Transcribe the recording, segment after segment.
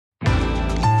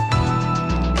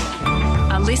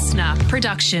listener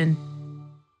production.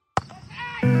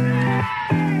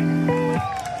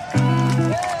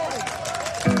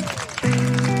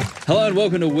 Hello and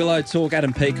welcome to Willow Talk.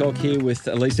 Adam Peacock here with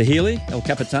Elisa Healy, El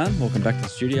Capitan. Welcome back to the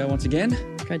studio once again.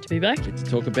 Great to be back. Good to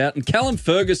talk about. And Callum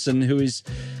Ferguson, who is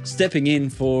stepping in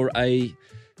for a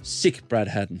sick Brad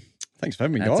Haddon. Thanks for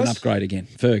having me, That's guys. an upgrade again.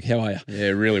 Ferg, how are you? Yeah,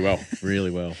 really well. Really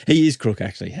well. He is crook,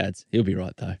 actually, Hads. He'll be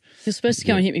right, though. He was supposed to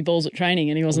come and hit me balls at training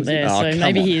and he wasn't there. Oh, So come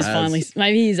maybe on, he is Haz.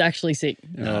 maybe he's actually sick.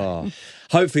 Oh.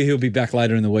 Hopefully he'll be back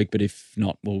later in the week, but if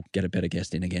not, we'll get a better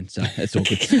guest in again. So that's all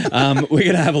good. We're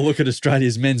going to have a look at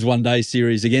Australia's men's one-day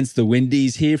series against the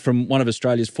Windies here from one of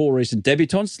Australia's 4 recent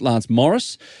debutants, Lance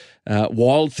Morris.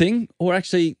 Wild Thing, or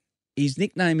actually his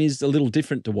nickname is a little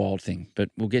different to Wild Thing, but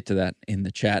we'll get to that in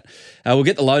the chat. We'll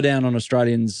get the lowdown on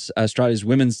Australia's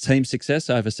women's team success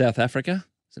over South Africa.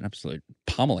 It's an absolute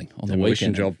pummeling on the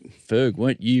weekend. Job. Ferg,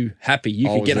 weren't you happy? You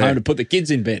could get there. home to put the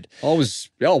kids in bed. I was.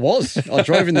 I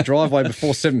drove in the driveway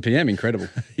before 7 p.m. Incredible.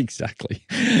 Exactly.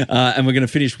 And we're going to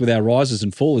finish with our risers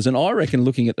and fallers. And I reckon,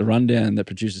 looking at the rundown that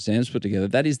producer Sam's put together,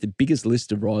 that is the biggest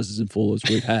list of risers and fallers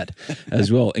we've had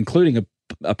as well, including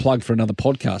a plug for another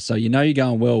podcast. So you know you're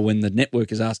going well when the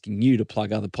network is asking you to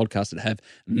plug other podcasts that have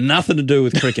nothing to do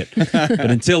with cricket. But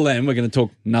until then, we're going to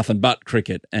talk nothing but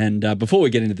cricket. And before we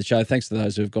get into the show, thanks to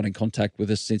those who have got in contact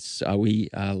with us since we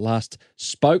last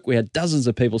spoke. We had dozens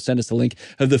of people send us a link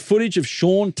of the footage of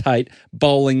Sean Tate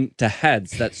bowling to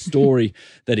Hads, that story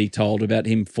that he told about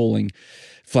him falling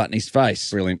flat in his face.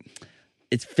 Brilliant.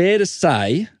 It's fair to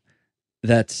say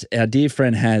that our dear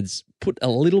friend Hads put a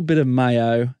little bit of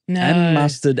mayo and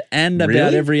mustard and about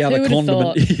Really? every other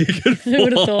condiment you could Who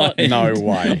would have thought? No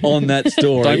way. on that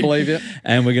story. Don't believe it.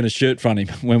 And we're going to shirt front him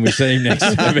when we see him next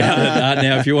about it.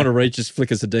 Now, if you want to reach us,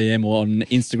 flick us a DM on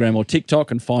Instagram or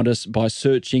TikTok and find us by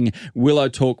searching Willow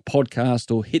Talk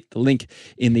Podcast or hit the link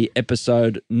in the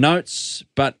episode notes.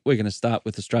 But we're going to start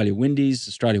with Australia Windies.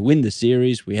 Australia win the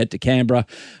series. We head to Canberra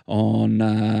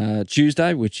on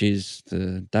Tuesday, which is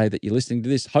the day that you're listening to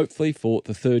this, hopefully for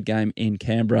the third game in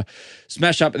Canberra.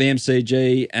 Smash up at the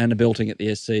MCG and a belting at the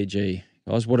SCG.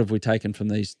 Guys, what have we taken from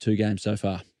these 2 games so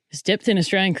far? There's depth in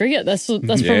Australian cricket. That's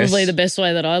probably the best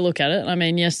way that I look at it. I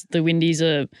mean, yes, the Windies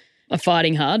are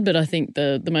fighting hard, but I think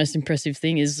the most impressive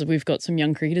thing is we've got some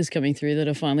young cricketers coming through that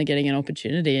are finally getting an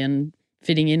opportunity and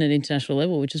fitting in at international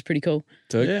level, which is pretty cool.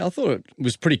 Yeah, I thought it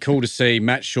was pretty cool to see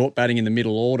Matt Short batting in the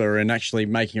middle order and actually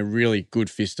making a really good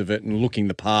fist of it and looking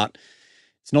the part.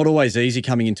 It's not always easy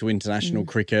coming into international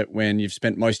cricket when you've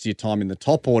spent most of your time in the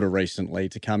top order recently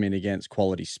to come in against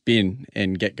quality spin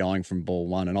and get going from ball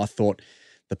one. And I thought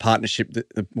the partnership,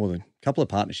 the couple of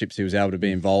partnerships he was able to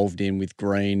be involved in with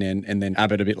Green and then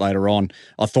Abbott a bit later on,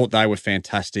 I thought they were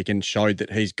fantastic and showed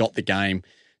that he's got the game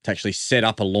to actually set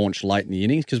up a launch late in the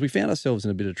innings because we found ourselves in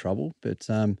a bit of trouble. But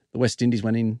the West Indies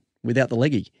went in without the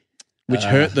leggy, which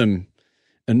hurt them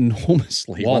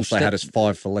enormously once they had us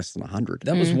 5 for less than 100.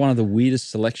 That was one of the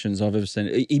weirdest selections I've ever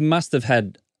seen. He must have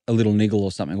had a little niggle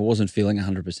or something. Or wasn't feeling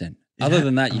 100%. Other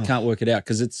than that, you can't work it out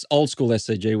because it's old school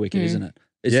SCG wicket, isn't it?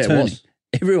 It's turning. It was.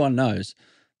 Everyone knows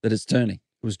that it's turning.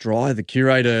 It was dry. The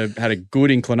curator had a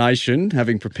good inclination,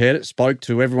 having prepared it, spoke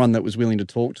to everyone that was willing to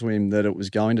talk to him that it was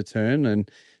going to turn, and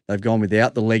they've gone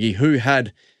without the leggy, who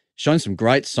had shown some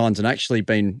great signs and actually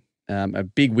been a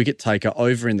big wicket taker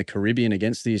over in the Caribbean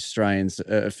against the Australians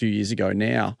a few years ago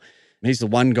now. He's the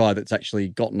one guy that's actually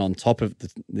gotten on top of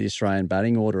the Australian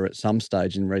batting order at some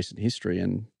stage in recent history,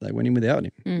 and they went in without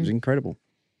him. It was incredible.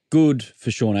 Good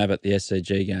for Sean Abbott, the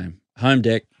SCG game. Home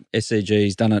deck,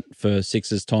 SCG's done it for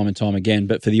sixes time and time again,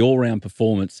 but for the all-round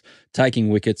performance, taking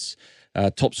wickets,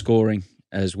 top scoring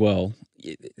as well.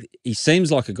 He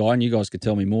seems like a guy, and you guys could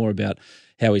tell me more about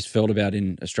how he's felt about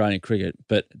in Australian cricket,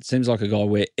 but it seems like a guy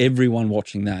where everyone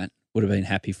watching that would have been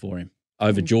happy for him,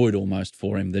 overjoyed almost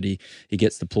for him that he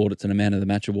gets the plaudits and a Man of the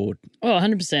Match award. Oh,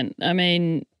 100%. I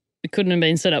mean, it couldn't have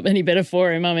been set up any better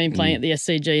for him. I mean, playing at the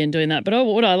SCG and doing that. But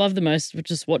what I love the most,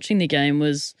 just watching the game,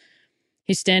 was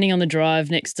he's standing on the drive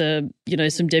next to,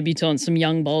 some debutants, some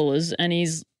young bowlers, and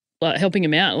he's like helping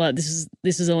him out. Like,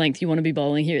 this is a length you want to be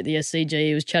bowling here at the SCG.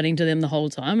 He was chatting to them the whole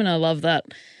time, and I love that.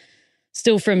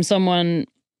 Still from someone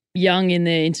young in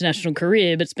their international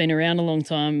career, but it's been around a long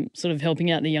time, sort of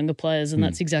helping out the younger players, and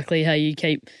that's exactly how you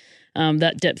keep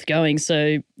that depth going.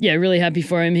 So, yeah, really happy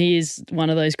for him. He is one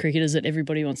of those cricketers that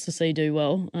everybody wants to see do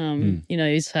well.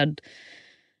 He's had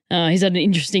an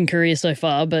interesting career so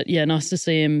far, but, yeah, nice to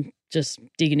see him just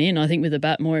digging in. I think with the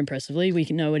bat more impressively, we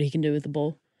can know what he can do with the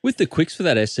ball. With the quicks for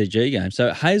that SCG game,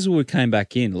 so Hazelwood came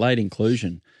back in, late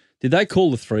inclusion. Did they call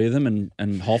the three of them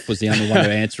and Hoff was the only one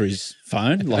to answer his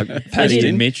phone? Like Paddy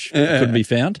and Mitch couldn't be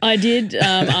found? I did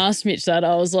ask Mitch that.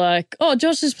 I was like, oh,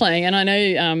 Josh is playing. And I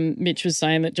know Mitch was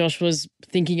saying that Josh was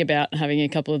thinking about having a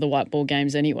couple of the white ball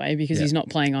games anyway because he's not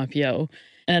playing IPL.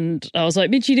 And I was like,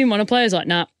 Mitch, you didn't want to play? I was like,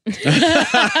 nah. It's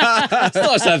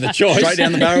nice to have the choice. Straight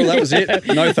down the barrel, that was it.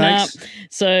 No thanks. Nah.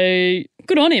 So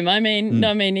good on him. I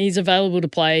mean, he's available to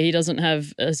play. He doesn't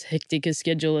have as hectic a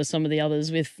schedule as some of the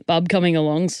others with Bub coming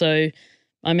along. So,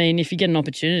 I mean, if you get an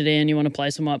opportunity and you want to play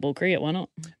some white ball cricket, why not?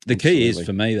 The key is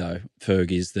for me, though,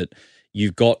 Ferg, is that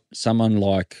you've got someone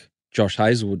like Josh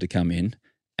Hazlewood to come in,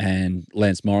 and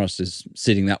Lance Morris is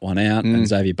sitting that one out, and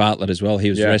Xavier Bartlett as well. He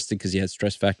was rested because he had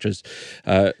stress fractures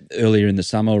earlier in the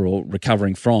summer or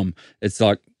recovering from. It's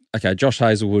like, okay, Josh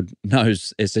Hazlewood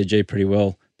knows SCG pretty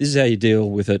well. This is how you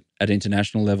deal with it at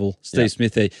international level. Steve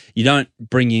Smith there. You don't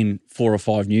bring in 4 or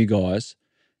 5 new guys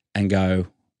and go,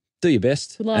 do your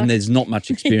best. And there's not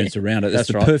much experience around it.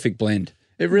 That's the perfect blend.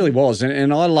 It really was.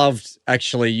 And I loved,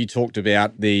 actually, you talked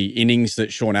about the innings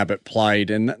that Sean Abbott played,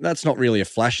 and that's not really a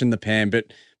flash in the pan, but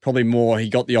probably more he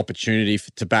got the opportunity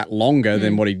to bat longer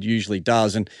than what he usually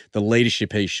does. And the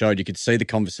leadership he showed, you could see the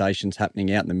conversations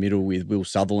happening out in the middle with Will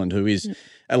Sutherland, who is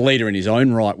a leader in his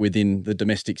own right within the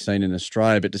domestic scene in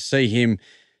Australia. But to see him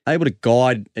able to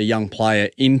guide a young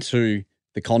player into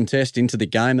the contest, into the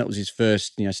game, that was his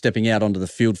first, stepping out onto the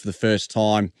field for the first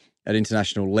time at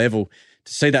international level.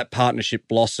 To see that partnership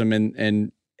blossom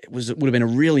and it would have been a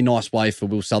really nice way for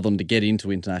Will Sutherland to get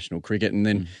into international cricket. And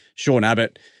then Sean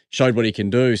Abbott showed what he can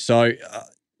do. So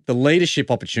the leadership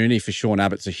opportunity for Sean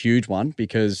Abbott's a huge one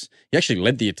because he actually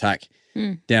led the attack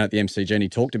down at the MCG, and he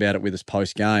talked about it with us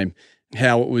post-game,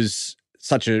 how it was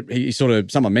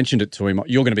someone mentioned it to him,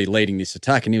 you're going to be leading this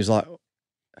attack. And he was like,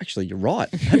 actually, you're right.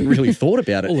 I hadn't really thought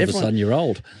about it. All of a sudden, you're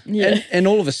old. Yeah. And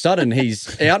all of a sudden,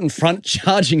 he's out in front,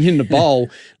 charging in the bowl,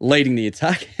 leading the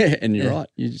attack. And you're right.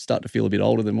 You start to feel a bit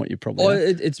older than what you probably are.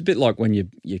 It's a bit like when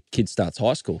your kid starts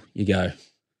high school. You go,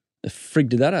 the frig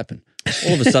did that happen?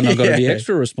 All of a sudden, I've got to be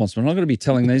extra responsible. I've got to be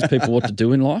telling these people what to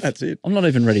do in life. That's it. I'm not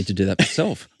even ready to do that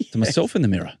myself, to myself in the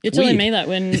mirror. You're telling me that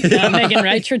when Megan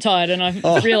Raich retired and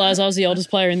I realised I was the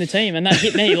oldest player in the team, and that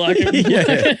hit me like,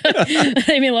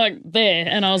 hit me like there.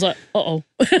 And I was like, uh-oh.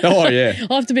 Oh, yeah.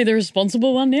 I have to be the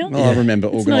responsible one now? Well, I remember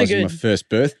organising my first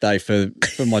birthday for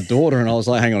my daughter, and I was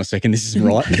like, hang on a second, this isn't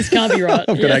right. This can't be right.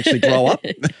 I've got to actually grow up.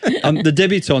 The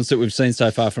debutantes that we've seen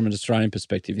so far from an Australian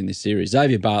perspective in this series,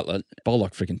 Xavier Bartlett, bowled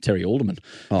like freaking Terry Alderman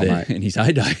in his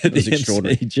heyday at the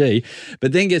MCG,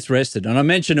 but then gets rested. And I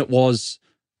mentioned it was,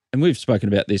 and we've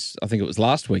spoken about this, I think it was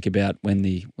last week, about when what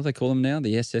do they call them now?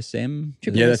 The SSM?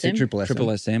 That's it,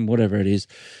 Triple SM, whatever it is.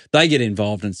 They get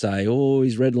involved and say, oh,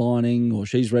 he's redlining or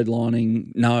she's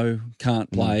redlining. No, can't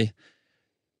play.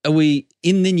 Are we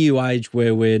in the new age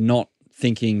where we're not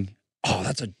thinking, oh,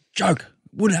 that's a joke,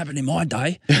 wouldn't happen in my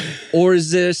day? Or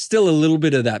is there still a little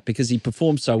bit of that because he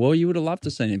performed so well? You would have loved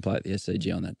to see him play at the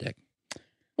SCG on that deck.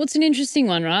 Well, it's an interesting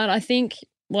one, right? I think,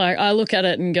 I look at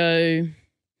it and go,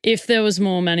 if there was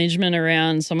more management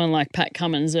around someone like Pat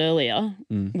Cummins earlier,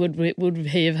 would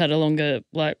he have had a longer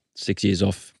 6 years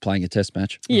off playing a test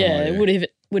match? Yeah,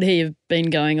 would he have been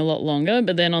going a lot longer?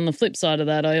 But then on the flip side of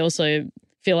that, I also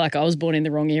feel like I was born in the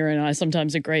wrong era, and I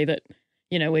sometimes agree that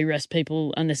we rest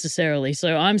people unnecessarily.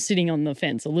 So I'm sitting on the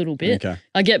fence a little bit. Okay.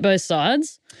 I get both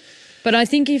sides. But I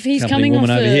think if he's coming off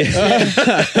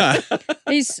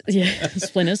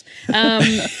splinters.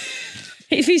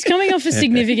 If he's coming off a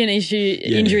significant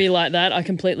injury like that, I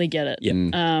completely get it.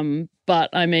 Yeah. But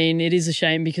I mean, it is a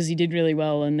shame because he did really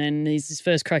well, and then he's his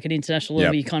first crack at international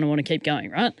level. You kind of want to keep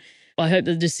going, right? I hope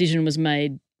the decision was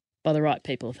made by the right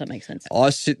people, if that makes sense.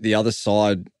 I sit the other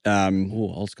side.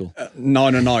 Old school.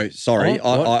 No. Sorry,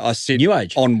 I sit new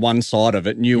age on one side of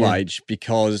it, new age,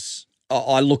 because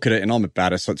I look at it, and I'm a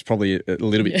batter, so it's probably a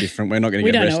little bit different. We're not going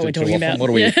to get rested too often. What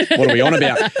are we on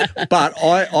about? But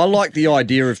I like the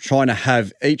idea of trying to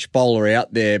have each bowler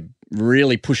out there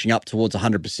really pushing up towards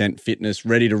 100% fitness,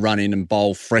 ready to run in and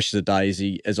bowl fresh as a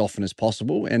daisy as often as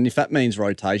possible. And if that means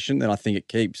rotation, then I think it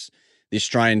keeps the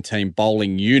Australian team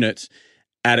bowling unit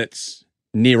at its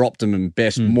near optimum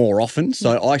best more often.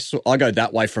 So I go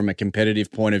that way from a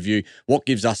competitive point of view. What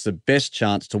gives us the best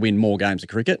chance to win more games of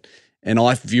cricket? And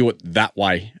I view it that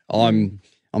way. I'm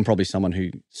probably someone who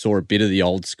saw a bit of the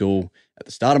old school at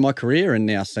the start of my career and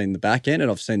now seen the back end,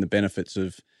 and I've seen the benefits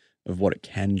of what it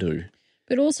can do.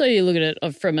 But also you look at it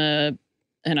from and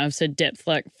I've said depth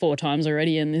like 4 times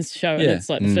already in this show, and it's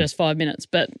like the first 5 minutes.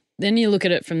 But then you look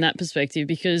at it from that perspective,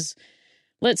 because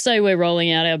let's say we're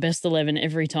rolling out our best 11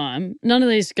 every time. None of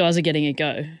these guys are getting a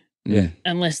go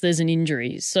unless there's an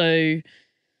injury. So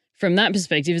from that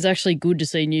perspective, it's actually good to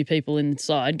see new people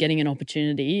inside getting an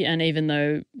opportunity. And even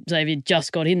though Xavier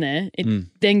just got in there, it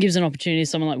then gives an opportunity to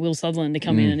someone like Will Sutherland to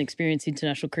come in and experience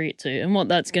international cricket too. And what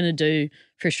that's going to do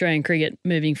for Australian cricket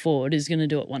moving forward is going to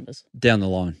do it wonders. Down the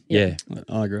line, yeah.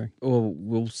 I agree. Well,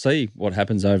 we'll see what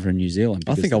happens over in New Zealand.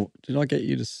 I think did I get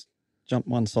you to jump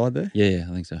one side there? Yeah,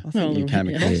 I think so. I think you came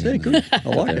across. Yeah, good. I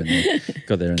like it.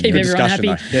 Got there. Keep everyone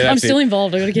happy. Yeah, I'm still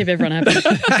involved. I've got to keep everyone happy.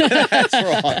 That's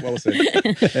right. Well said.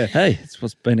 Hey, it's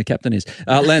what's being a captain is.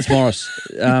 Lance Morris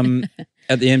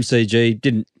at the MCG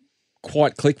didn't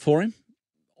quite click for him.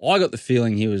 I got the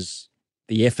feeling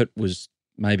the effort was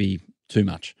maybe too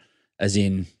much, as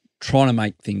in trying to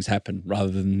make things happen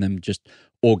rather than them just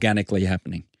organically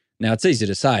happening. Now, it's easy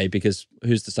to say because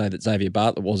who's to say that Xavier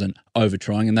Bartlett wasn't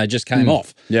over-trying and they just came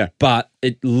off. Yeah. But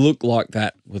it looked like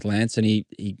that with Lance, and he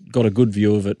got a good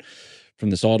view of it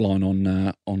from the sideline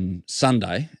on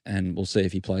Sunday, and we'll see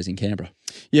if he plays in Canberra.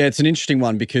 Yeah, it's an interesting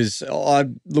one because I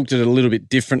looked at it a little bit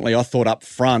differently. I thought up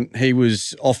front he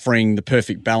was offering the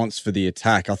perfect balance for the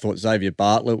attack. I thought Xavier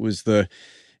Bartlett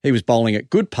he was bowling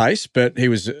at good pace, but he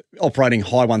was operating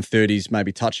high 130s,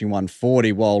 maybe touching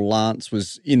 140, while Lance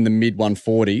was in the mid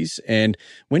 140s. And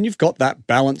when you've got that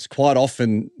balance, quite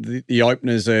often the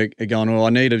openers are going, I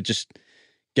need to just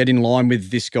get in line with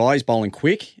this guy. He's bowling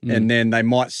quick. And then they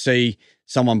might see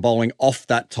someone bowling off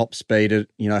that top speed at,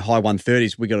 high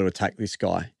 130s. We got to attack this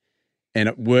guy. And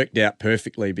it worked out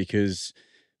perfectly because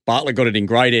Bartlett got it in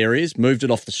great areas, moved it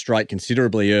off the straight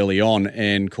considerably early on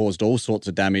and caused all sorts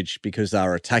of damage because they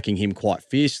were attacking him quite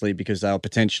fiercely because they were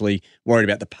potentially worried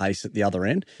about the pace at the other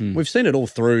end. We've seen it all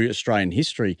through Australian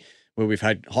history where we've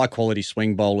had high-quality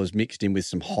swing bowlers mixed in with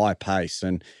some high pace.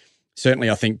 And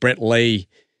certainly I think Brett Lee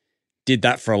did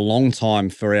that for a long time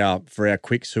for our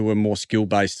quicks who were more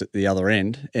skill-based at the other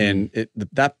end. And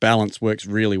that balance works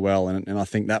really well. And I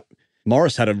think that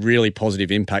Morris had a really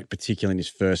positive impact, particularly in his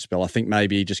first spell. I think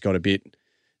maybe he just got a bit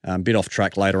off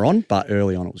track later on, but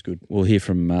early on it was good. We'll hear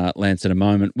from Lance in a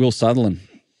moment. Will Sutherland,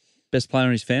 best player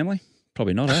in his family?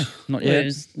 Probably not, eh? Not yet. Well,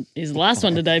 he's the last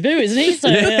one to debut, isn't he? So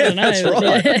I don't know.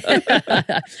 That's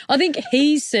right. I think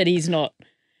he said he's not.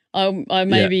 I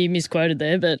maybe misquoted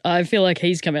there, but I feel like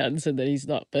he's come out and said that he's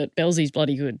not. But Belsie's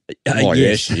bloody good.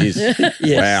 Yes, she is.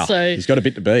 Wow. So he's got a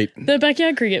bit to beat. The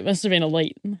backyard cricket must have been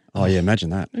elite. Oh, yeah,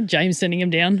 imagine that. James sending him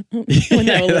down when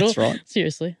they were little. That's right.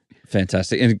 Seriously.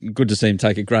 Fantastic. And good to see him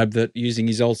take a grab at using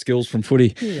his old skills from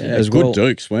footy as good well.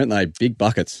 dukes, weren't they? Big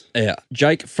buckets. Yeah.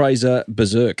 Jake Fraser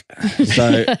berserk.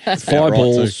 So 5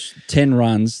 balls, 10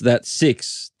 runs, that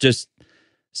 6 just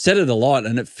set it alight,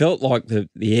 and it felt like the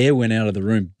air went out of the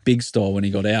room big style when he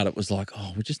got out. It was like,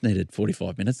 we just needed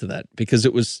 45 minutes of that because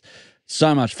it was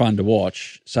so much fun to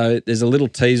watch. So there's a little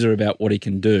teaser about what he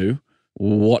can do.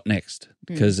 What next?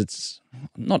 Because it's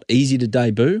not easy to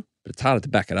debut, but it's harder to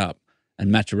back it up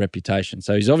and match a reputation.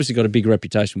 So he's obviously got a big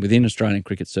reputation within Australian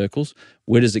cricket circles.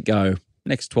 Where does it go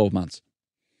next 12 months?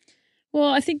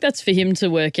 Well, I think that's for him to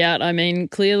work out. I mean,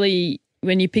 clearly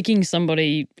when you're picking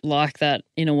somebody like that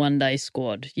in a one-day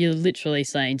squad, you're literally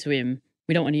saying to him,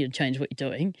 we don't want you to change what you're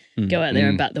doing. Go out there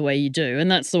and bat the way you do. And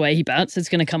that's the way he bats. It's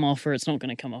going to come off or it's not going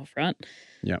to come off, right?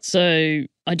 Yeah. So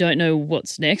I don't know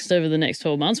what's next over the next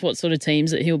 12 months, what sort of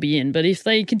teams that he'll be in. But if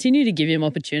they continue to give him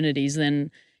opportunities, then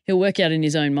he'll work out in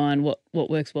his own mind what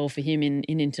works well for him in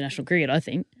international cricket, I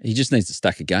think. He just needs a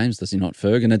stack of games, does he not,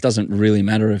 Ferg? And it doesn't really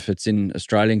matter if it's in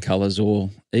Australian colours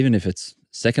or even if it's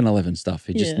second 11 stuff.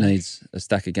 He just needs a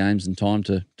stack of games and time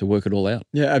to work it all out.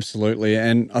 Yeah, absolutely.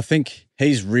 And I think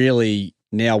he's really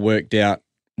now worked out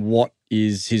what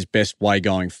is his best way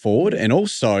going forward. And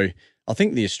also, I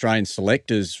think the Australian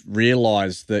selectors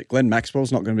realise that Glenn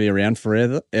Maxwell's not going to be around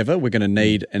forever. We're going to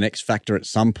need an X factor at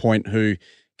some point who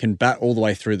can bat all the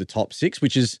way through the top 6,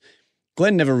 which is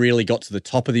Glenn never really got to the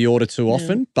top of the order too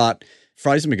often, but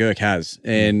Fraser McGurk has.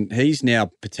 And he's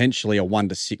now potentially a 1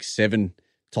 to 6, 7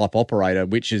 type operator,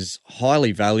 which is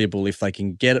highly valuable if they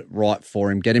can get it right for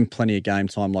him, get him plenty of game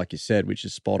time, like you said, which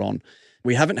is spot on.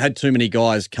 We haven't had too many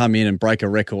guys come in and break a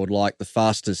record like the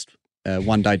fastest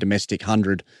one-day domestic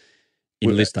 100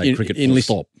 in list A cricket full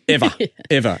stop.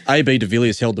 Ever. A.B. de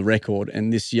Villiers held the record,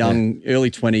 and this young early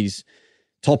 20s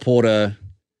top order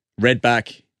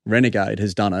redback renegade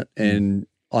has done it, and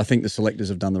I think the selectors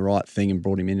have done the right thing and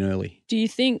brought him in early. Do you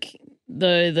think,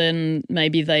 though, then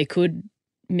maybe they could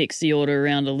mix the order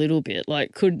around a little bit?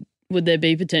 Like, would there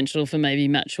be potential for maybe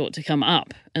Matt Short to come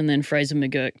up and then Fraser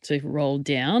McGurk to roll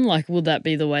down? Like, would that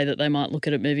be the way that they might look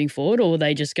at it moving forward? Or will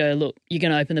they just go, look, you're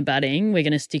going to open the batting, we're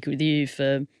going to stick with you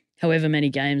for however many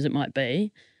games it might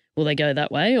be? Will they go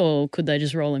that way, or could they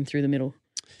just roll him through the middle?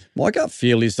 My gut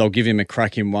feel is they'll give him a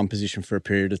crack in one position for a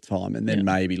period of time and then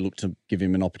maybe look to give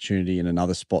him an opportunity in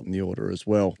another spot in the order as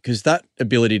well. Because that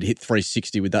ability to hit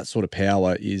 360 with that sort of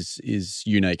power is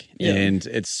unique and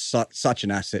it's such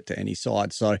an asset to any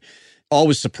side. So I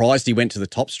was surprised he went to the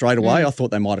top straight away. I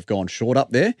thought they might have gone short up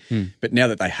there. But now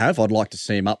that they have, I'd like to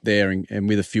see him up there and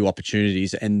with a few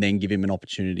opportunities and then give him an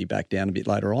opportunity back down a bit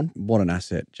later on. What an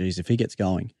asset. Geez, if he gets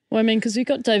going. Well, I mean, because we've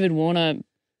got David Warner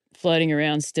floating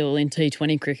around still in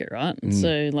T20 cricket, right?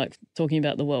 So, like, talking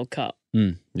about the World Cup.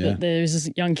 But there's this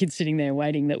young kid sitting there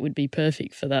waiting that would be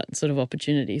perfect for that sort of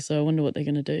opportunity. So I wonder what they're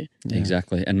going to do.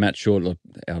 Exactly. And Matt Short, look,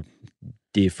 our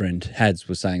dear friend Hads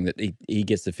was saying that he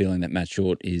gets the feeling that Matt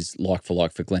Short is like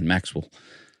for Glenn Maxwell.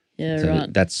 Yeah, so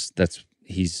right. That's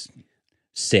his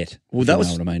set. Well, that was,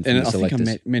 what I mean, and I think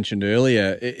I mentioned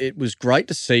earlier, it was great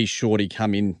to see Shorty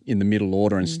come in the middle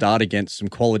order and start against some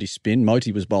quality spin.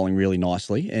 Moti was bowling really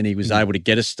nicely and he was able to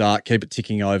get a start, keep it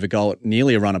ticking over, go at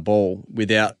nearly a run of ball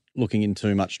without looking in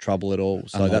too much trouble at all.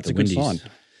 So that's a good sign.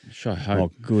 Oh,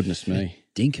 goodness me.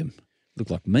 Dinkum. Look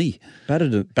like me.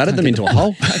 Battered them into a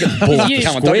hole. Ball He's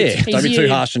square. Don't be too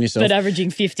harsh on yourself. But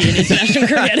averaging 50 in international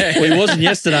cricket. Well, he wasn't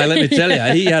yesterday, let me tell you.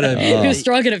 He had He was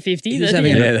striking at 50. He was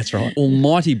having that's right.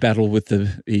 almighty battle with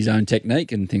his own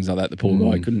technique and things like that. The poor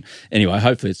guy couldn't. Anyway,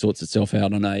 hopefully it sorts itself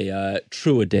out on a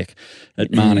truer deck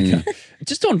at Manuka.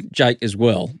 Just on Jake as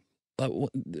well,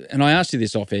 and I asked you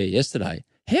this off air yesterday,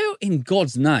 how in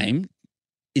God's name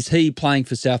is he playing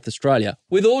for South Australia?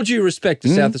 With all due respect to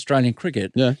South Australian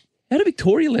cricket, how did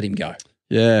Victoria let him go?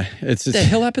 Yeah. What the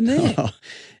hell happened there?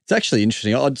 It's actually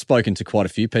interesting. I'd spoken to quite a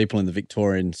few people in the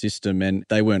Victorian system and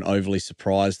they weren't overly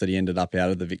surprised that he ended up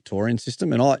out of the Victorian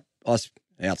system. And I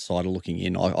outsider looking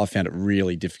in, I found it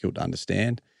really difficult to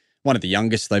understand. One of the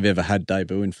youngest they've ever had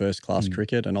debut in first-class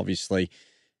cricket and obviously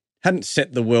hadn't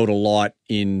set the world alight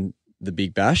in the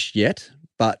Big Bash yet,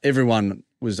 but everyone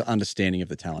was understanding of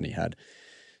the talent he had.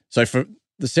 So for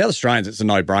the South Australians, it's a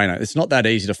no-brainer. It's not that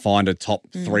easy to find a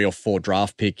top 3 or 4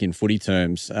 draft pick in footy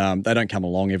terms. They don't come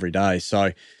along every day.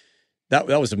 So that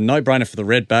was a no-brainer for the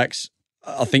Redbacks.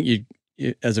 I think you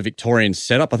as a Victorian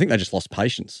setup, I think they just lost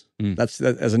patience. That's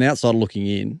as an outsider looking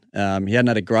in. He hadn't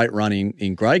had a great run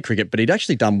in grade cricket, but he'd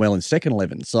actually done well in second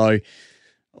 11. So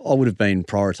I would have been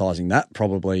prioritising that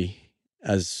probably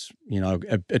as,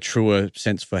 a truer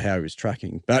sense for how he was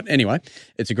tracking. But anyway,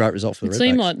 it's a great result for the Redbacks. It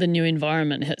seemed like the new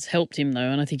environment has helped him though,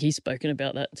 and I think he's spoken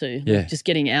about that too. Yeah. Like just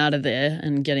getting out of there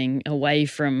and getting away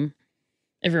from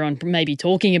everyone maybe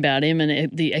talking about him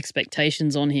and the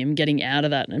expectations on him, getting out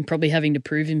of that and probably having to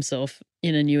prove himself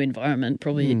in a new environment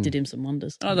probably did him some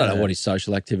wonders. I don't know what his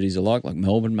social activities are like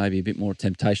Melbourne, maybe a bit more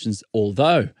temptations,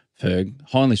 although, Ferg,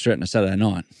 Hindley Street on a Saturday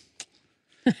night.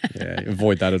 Yeah,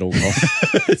 avoid that at all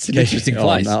costs. It's an interesting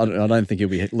place. I don't think he'll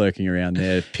be lurking around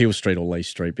there. Peel Street or Lee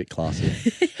Street, bit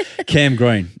classier. Cam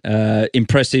Green,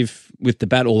 impressive with the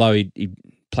bat, although he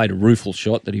played a rueful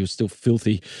shot that he was still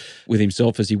filthy with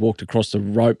himself as he walked across the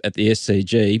rope at the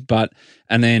SCG.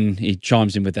 And then he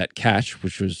chimes in with that catch,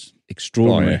 which was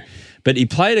extraordinary. Oh, yeah. But he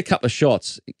played a couple of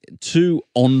shots, 2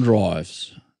 on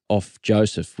drives off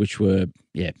Joseph, which were,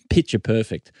 picture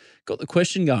perfect. Got the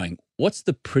question going, what's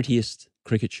the prettiest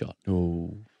cricket shot?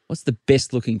 Ooh. What's the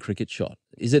best looking cricket shot?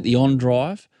 Is it the on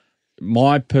drive?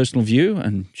 My personal view,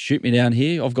 and shoot me down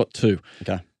here, I've got 2.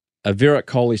 Okay. A Virat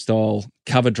Kohli style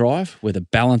cover drive where the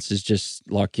balance is just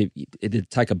like it'd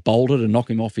take a boulder to knock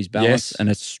him off his balance and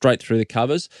it's straight through the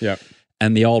covers. Yeah.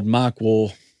 And the old Mark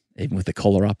Waugh, even with the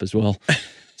collar up as well.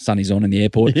 Sunny's on in the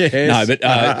airport. Yes. No,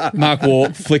 but Mark Waugh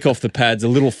flick off the pads a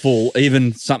little full,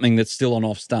 even something that's still on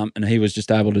off stump, and he was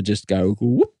just able to just go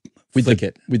whoop, flick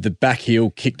it. With the back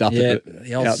heel kicked up Yeah, at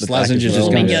the old out the Slazen back as just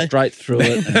well. going Flamingo. straight through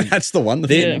it. And That's the one.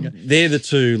 they're the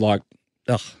 2, like,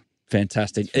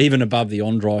 fantastic. Even above the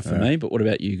on drive for me. But what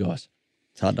about you guys?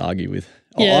 It's hard to argue with.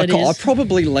 Yeah, it I is.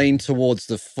 probably lean towards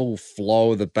the full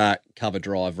flow of the back cover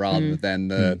drive rather than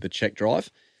the check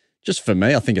drive. Just for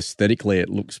me, I think aesthetically it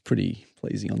looks pretty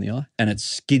pleasing on the eye. And it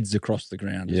skids across the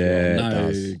ground as Yeah, well. it No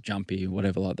does. jumpy or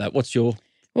whatever like that. What's your...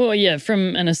 Well, yeah,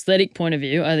 from an aesthetic point of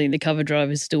view, I think the cover drive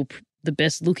is still the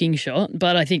best looking shot,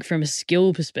 but I think from a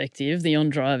skill perspective, the on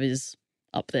drive is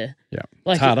up there. Yeah.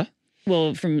 Like, It's harder?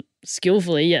 Well, from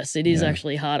skillfully, yes, it is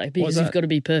actually harder because that? you've got to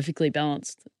be perfectly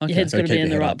balanced. Okay. Your head's So got to keep be in your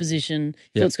the head right up. position.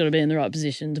 Yep. Foot's got to be in the right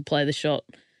position to play the shot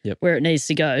Yep. where it needs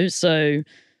to go. So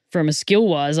from a skill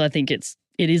wise, I think it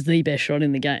is the best shot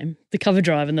in the game. The cover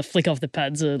drive and the flick off the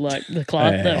pads are like the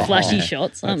flashy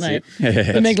shots, aren't they?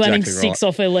 The Meg Lanning exactly 6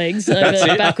 off her legs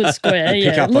over backwards square. Pick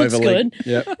Yeah, up it looks over good. leg.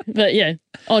 Yep. But yeah,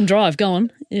 on drive, go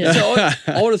on. Yeah. So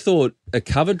I would have thought a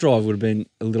cover drive would have been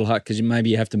a little hard because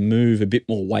maybe you have to move a bit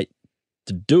more weight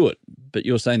to do it. but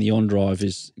you're saying the on drive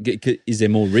is there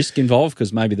more risk involved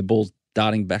because maybe the ball's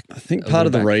darting back? I think part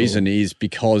of the reason is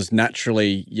because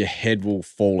naturally your head will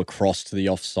fall across to the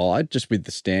offside just with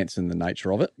the stance and the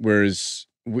nature of it. Whereas,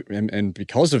 and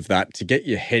because of that, to get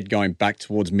your head going back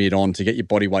towards mid-on, to get your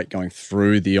body weight going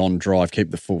through the on drive,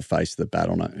 keep the full face of the bat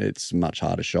on it, it's a much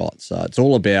harder shot. So it's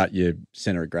all about your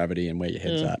centre of gravity and where your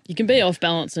head's at. You can be off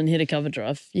balance and hit a cover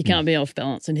drive. You can't be off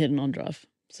balance and hit an on drive.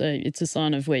 So it's a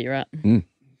sign of where you're at.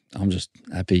 I'm just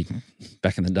happy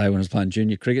back in the day when I was playing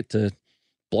junior cricket to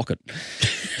block it.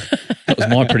 That was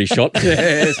my pretty shot.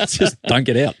 Yes, just don't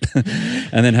get out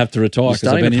and then have to retire. You're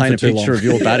starting to paint a picture of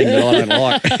your batting that I don't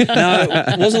like.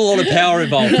 No, it wasn't a lot of power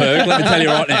involved, Perk. Let me tell you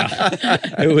right now.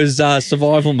 It was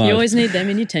survival mode. You always need them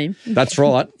in your team. That's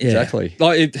right. Yeah. Exactly.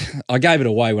 I gave it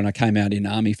away when I came out in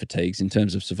army fatigues in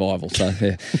terms of survival. So,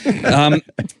 yeah.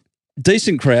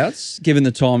 Decent crowds given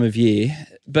the time of year,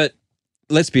 but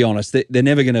let's be honest, they're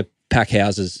never going to pack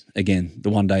houses again, the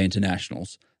one-day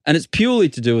internationals. And it's purely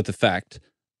to do with the fact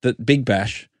that Big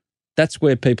Bash, that's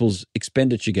where people's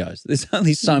expenditure goes. There's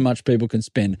only so much people can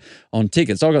spend on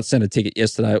tickets. I got sent a ticket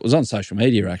yesterday. It was on social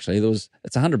media, actually.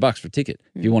 It's $100 for a ticket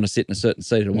if you want to sit in a certain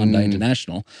seat at a one-day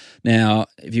international. Now,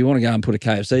 if you want to go and put a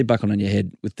KFC bucket on your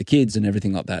head with the kids and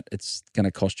everything like that, it's going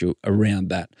to cost you around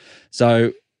that.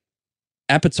 So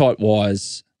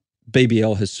appetite-wise,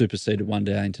 BBL has superseded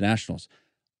one-day internationals.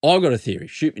 I've got a theory.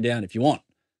 Shoot me down if you want.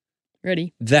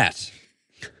 Ready. That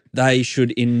they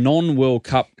should, in non-World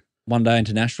Cup one-day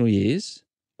international years,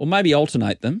 or maybe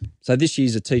alternate them. So this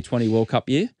year's a T20 World Cup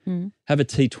year. Have a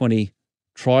T20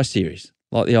 tri-series,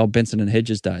 like the old Benson and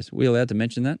Hedges days. Are we allowed to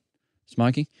mention that?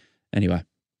 Smoking? Anyway,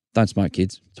 don't smoke,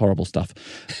 kids. It's horrible stuff.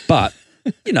 But,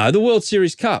 the World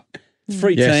Series Cup,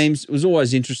 3 teams. It was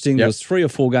always interesting. There was 3 or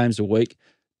 4 games a week.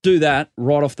 Do that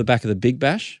right off the back of the Big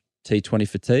Bash, T20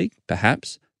 fatigue,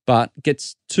 perhaps, but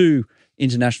gets 2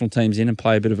 international teams in and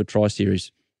play a bit of a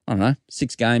tri-series. I don't know,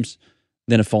 6 games,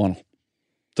 then a final.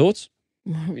 Thoughts?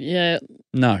 Yeah.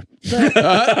 No.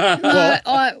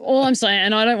 All I'm saying,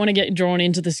 and I don't want to get drawn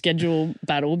into the schedule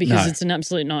battle because it's an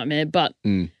absolute nightmare, but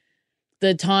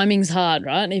the timing's hard,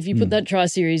 right? And if you put that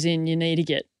tri-series in, you need to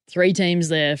get 3 teams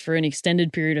there for an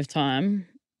extended period of time.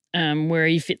 Where are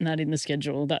you fitting that in the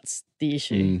schedule? That's the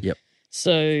issue. Yep.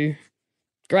 So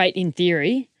great in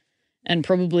theory and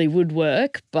probably would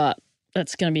work, but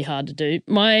that's going to be hard to do.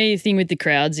 My thing with the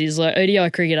crowds is like ODI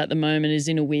cricket at the moment is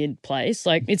in a weird place.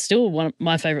 Like it's still one of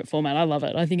my favourite format. I love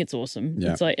it. I think it's awesome.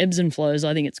 Yeah. It's like ebbs and flows.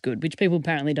 I think it's good, which people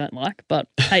apparently don't like. But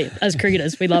hey, as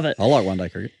cricketers, we love it. I like one-day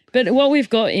cricket. But what we've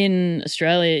got in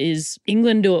Australia is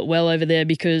England do it well over there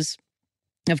because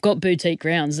they've got boutique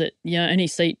grounds that only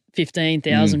seat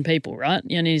 15,000 people, right?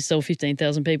 You only sell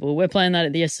 15,000 people. We're playing that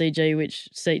at the SCG, which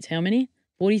seats how many?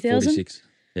 40,000? 46.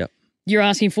 Yep. You're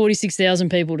asking 46,000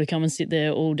 people to come and sit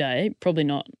there all day. Probably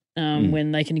not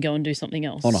when they can go and do something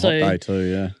else. On a hot day too,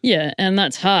 yeah. Yeah, and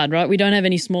that's hard, right? We don't have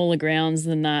any smaller grounds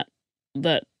than that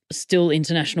are still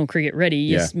international cricket ready.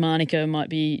 Yes, Manica might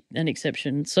be an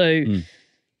exception. So...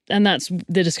 And that's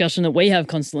the discussion that we have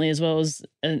constantly as well as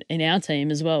in our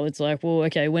team as well. It's like, well,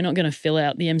 okay, we're not going to fill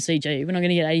out the MCG. We're not going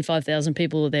to get 85,000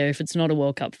 people there if it's not a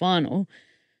World Cup final.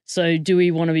 So do we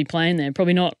want to be playing there?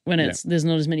 Probably not when there's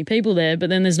not as many people there, but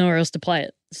then there's nowhere else to play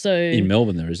it. So in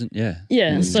Melbourne there isn't,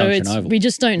 Yeah, so we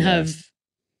just don't have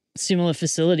similar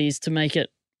facilities to make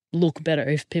it look better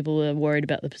if people are worried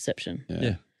about the perception.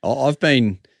 Yeah. I've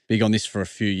been big on this for a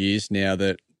few years now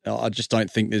that I just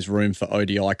don't think there's room for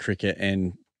ODI cricket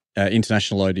and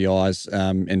international ODIs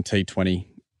and T20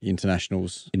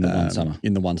 internationals in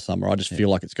the one summer. I just feel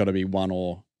like it's got to be one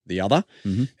or the other.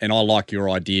 And I like your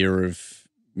idea of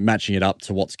matching it up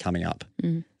to what's coming up.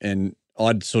 And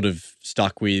I'd sort of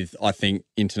stuck with, I think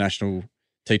international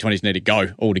T20s need to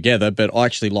go altogether, but I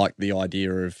actually like the idea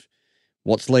of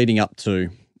what's leading up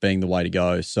to being the way to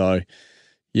go. So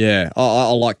yeah,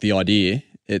 I like the idea.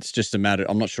 It's just a matter,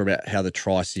 I'm not sure about how the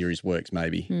tri-series works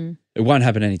maybe. It won't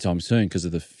happen anytime soon because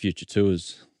of the future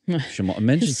tours.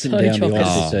 Imagine sitting down the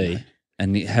ICC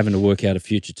and having to work out a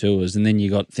future tours, and then you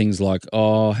got things like,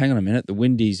 oh, hang on a minute, the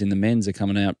Windies and the men's are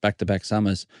coming out back-to-back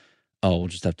summers. Oh, we'll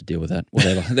just have to deal with that,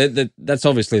 whatever. That's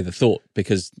obviously the thought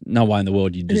because no way in the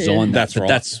world you design that. That's right.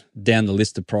 That's down the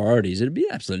list of priorities. It'd be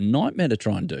an absolute nightmare to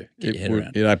try and do. Get your head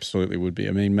around. It absolutely would be.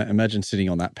 I mean, imagine sitting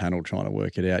on that panel trying to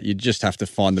work it out. You just have to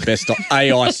find the best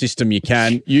AI system you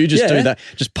can. You just do that.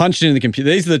 Just punch it in the computer.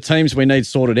 These are the teams we need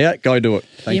sorted out. Go do it.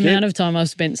 The amount of time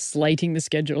I've spent slating the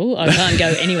schedule, I can't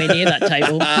go anywhere near that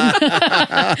table.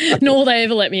 Nor will they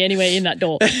ever let me anywhere in that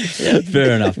door.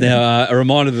 Fair enough. Now, a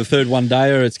reminder, the third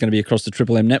one-dayer, it's going to be across the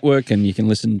Triple M network, and you can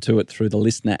listen to it through the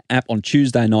Listener app on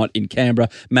Tuesday night in Canberra.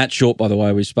 Matt Short, by the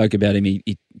way, we spoke about him.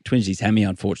 He twinged his hammy,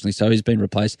 unfortunately, so he's been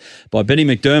replaced by Benny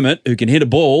McDermott, who can hit a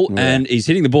ball, and he's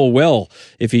hitting the ball well.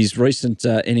 If his recent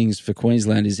innings for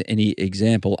Queensland is any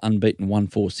example, unbeaten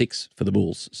 146 for the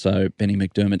Bulls. So Benny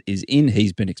McDermott is in.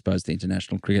 He's been exposed to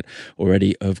international cricket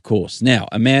already, of course. Now,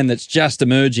 a man that's just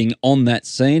emerging on that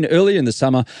scene. Earlier in the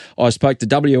summer, I spoke to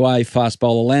WA fast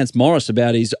bowler Lance Morris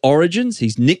about his origins,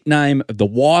 his nickname of the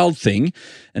Wild Thing,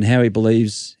 and how he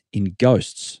believes in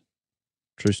ghosts.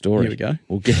 True story. Here we go.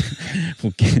 We'll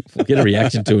get a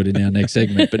reaction to it in our next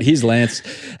segment. But here's Lance,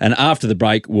 and after the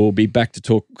break, we'll be back to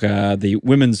talk the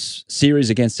women's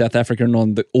series against South Africa and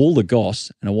on all the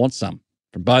goss. And I want some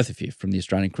from both of you from the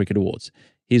Australian Cricket Awards.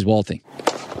 Here's Wild Thing.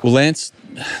 Well, Lance,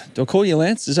 do I call you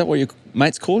Lance? Is that what your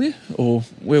mates call you, or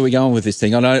where are we going with this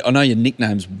thing? I know your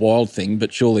nickname's Wild Thing,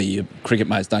 but surely your cricket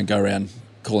mates don't go around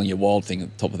calling you Wild Thing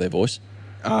at the top of their voice.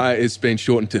 It's been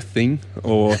shortened to Thing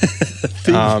or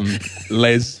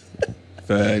Les.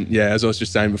 As I was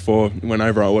just saying before,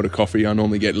 whenever I order coffee, I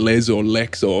normally get Les or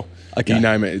Lex or you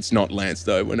name it. It's not Lance,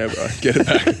 though, whenever I get it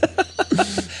back.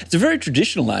 It's a very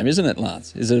traditional name, isn't it,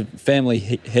 Lance? Is it a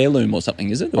family heirloom or something,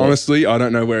 is it? Or? Honestly, I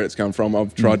don't know where it's come from.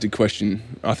 I've tried to question.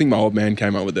 I think my old man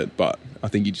came up with it, but I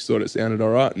think he just thought it sounded all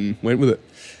right and went with it.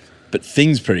 But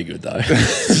Thing's pretty good, though.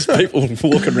 Just people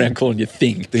walking around calling you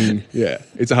Thing. Thing, yeah.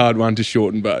 It's a hard one to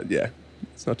shorten, but yeah,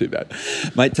 it's not too bad.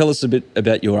 Mate, tell us a bit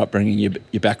about your upbringing,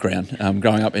 your background.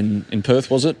 Growing up in Perth,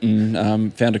 was it?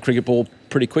 And found a cricket ball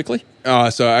pretty quickly?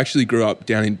 So I actually grew up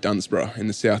down in Dunsborough in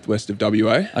the southwest of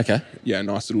WA. Okay. Yeah,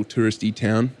 nice little touristy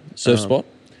town. Surf spot?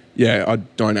 Yeah, I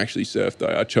don't actually surf,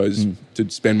 though. I chose to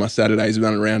spend my Saturdays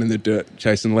running around in the dirt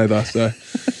chasing leather, so...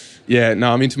 Yeah,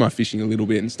 no, I'm into my fishing a little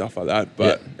bit and stuff like that,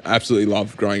 but I absolutely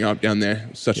loved growing up down there.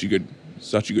 Such a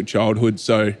good childhood.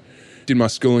 So did my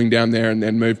schooling down there and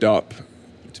then moved up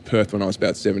to Perth when I was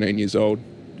about 17 years old.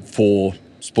 For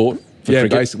sport? For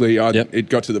cricket? Basically, it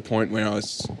got to the point where I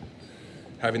was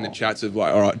having the chats of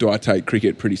like, all right, do I take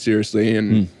cricket pretty seriously?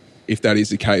 And if that is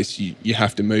the case, you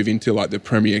have to move into like the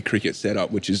premier cricket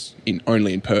setup, which is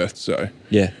only in Perth. So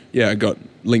I got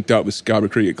linked up with Scarborough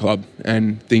Cricket Club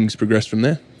and things progressed from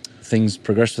there. Things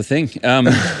progress for Thing.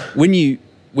 When you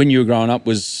were growing up,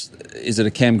 is it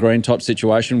a Cam Green type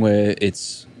situation where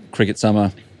it's cricket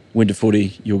summer, winter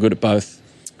footy, you were good at both?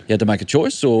 You had to make a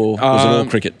choice, or was it all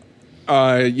cricket?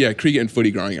 Cricket and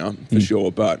footy growing up, for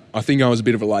sure. But I think I was a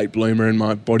bit of a late bloomer and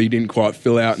my body didn't quite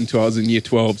fill out until I was in year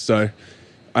 12. So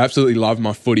I absolutely loved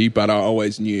my footy, but I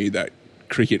always knew that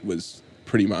cricket was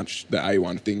pretty much the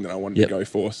A1 thing that I wanted to go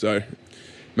for. So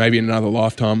maybe in another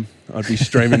lifetime, I'd be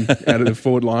streaming out of the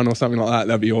forward line or something like that.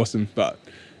 That'd be awesome. But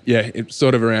yeah, it's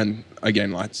sort of around,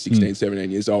 again, like 16,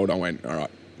 17 years old, I went, all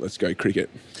right, let's go cricket.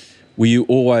 Were you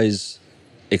always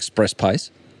express pace,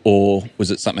 or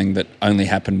was it something that only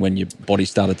happened when your body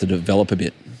started to develop a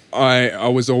bit? I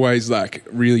was always like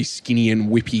really skinny and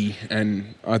whippy,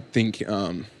 and I think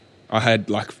I had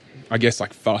like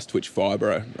fast twitch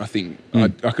fibre. I think I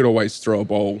could always throw a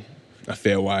ball a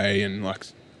fair way, and like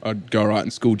I'd go right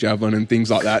in school javelin and things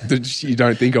like that you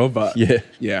don't think of, but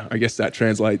yeah, I guess that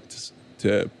translates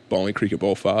to bowling cricket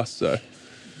ball fast. So,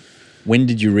 when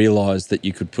did you realise that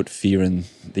you could put fear in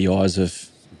the eyes of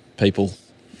people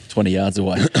 20 yards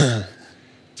away?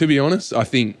 To be honest, I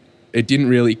think it didn't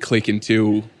really click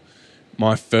until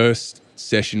my first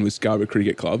session with Scarborough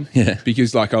Cricket Club. Yeah,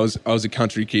 because like I was a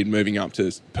country kid moving up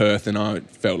to Perth, and I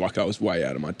felt like I was way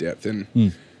out of my depth,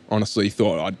 and honestly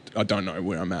thought I don't know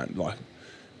where I'm at, like.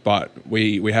 But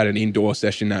we had an indoor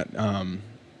session at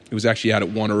it was actually out at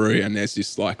Wanneroo, and there's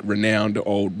this like renowned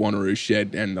old Wanneroo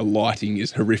shed, and the lighting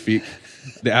is horrific.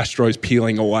 The Astro's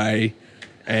peeling away,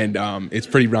 and it's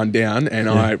pretty run down. And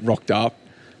I rocked up.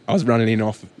 I was running in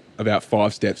off about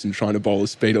 5 steps and trying to bowl the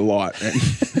speed of light,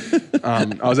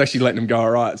 and I was actually letting them go all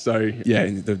right. So yeah,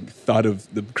 the thud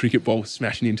of the cricket ball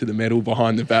smashing into the metal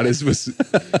behind the batters was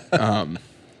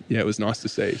it was nice to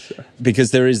see. So. Because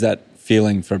there is that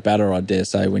feeling for a batter, I dare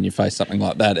say, when you face something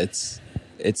like that, it's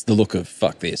the look of,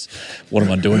 fuck this, what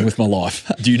am I doing with my life?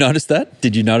 Do you notice that?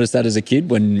 Did you notice that as a kid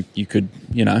when you could,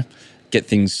 get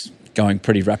things going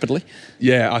pretty rapidly?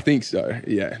 Yeah, I think so.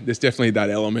 Yeah, there's definitely that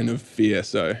element of fear.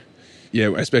 So,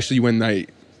 yeah, especially when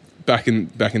back in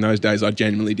those days, I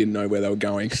genuinely didn't know where they were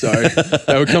going. So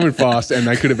they were coming fast, and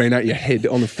they could have been at your head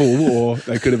on the full, or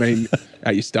they could have been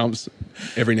at your stumps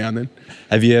every now and then.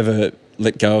 Have you ever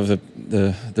let go of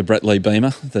the Brett Lee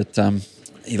Beamer that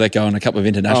he let go in a couple of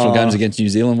international games against New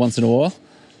Zealand once in a while?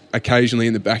 Occasionally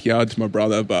in the backyard to my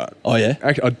brother, but I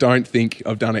don't think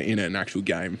I've done it in an actual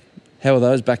game. How are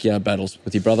those backyard battles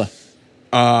with your brother?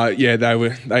 Yeah,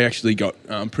 they actually got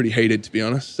pretty heated, to be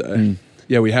honest. So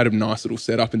yeah, we had a nice little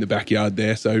setup in the backyard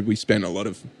there, so we spent a lot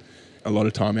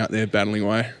of time out there battling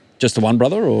away. Just the one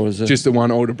brother, or was it just the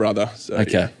one older brother? So,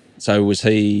 okay. Yeah. So was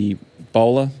he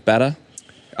bowler, batter?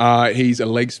 He's a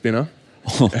leg spinner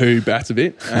who bats a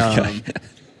bit. Okay.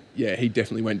 Yeah, he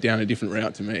definitely went down a different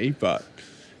route to me, but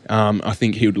I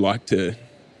think he would like to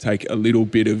take a little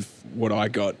bit of what I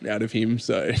got out of him.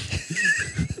 So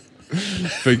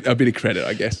for a bit of credit,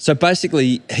 I guess. So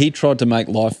basically, he tried to make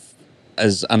life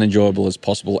as unenjoyable as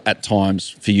possible at times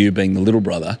for you being the little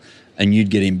brother, and you'd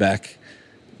get him back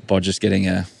by just getting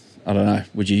a, I don't know,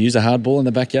 would you use a hard ball in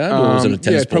the backyard or was it a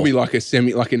tennis ball? Probably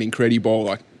like an incredible ball.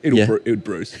 Like it would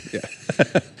bruise. Yeah.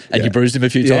 And you bruised him a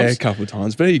few times? Yeah, a couple of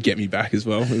times, but he'd get me back as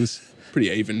well. It was pretty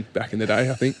even back in the day,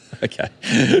 I think. Okay,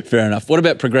 fair enough. What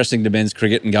about progressing to men's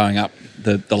cricket and going up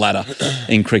the ladder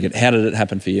in cricket? How did it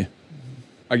happen for you?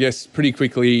 I guess pretty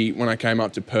quickly when I came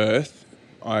up to Perth,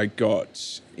 I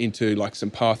got into like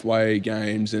some pathway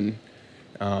games, and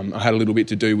I had a little bit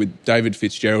to do with David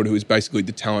Fitzgerald, who was basically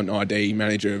the talent ID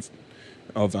manager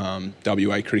of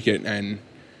WA cricket, and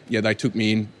yeah, they took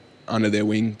me in under their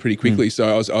wing pretty quickly. So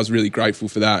I was really grateful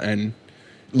for that. And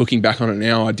looking back on it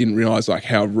now, I didn't realise like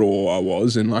how raw I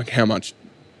was and like how much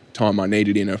time I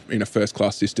needed in a first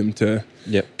class system to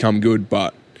come good.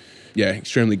 But yeah,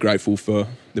 extremely grateful for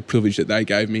the privilege that they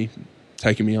gave me,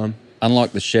 taking me on.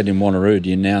 Unlike the shed in Wanneroo, do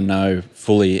you now know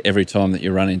fully every time that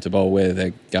you run into bowl where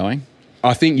they're going?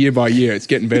 I think year by year it's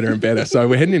getting better and better. So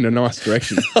we're heading in a nice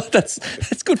direction. That's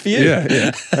good for you.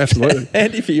 Yeah, absolutely.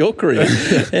 Handy for your career.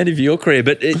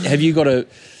 But have you got to,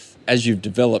 as you've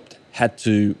developed, had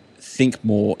to think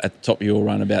more at the top of your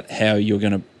run about how you're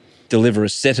going to deliver a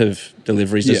set of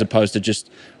deliveries as opposed to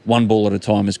just one ball at a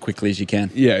time as quickly as you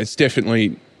can? Yeah, it's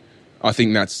definitely, I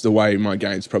think that's the way my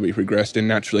game's probably progressed. And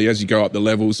naturally, as you go up the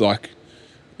levels, like,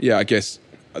 yeah, I guess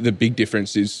the big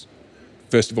difference is,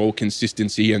 first of all,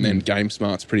 consistency and then game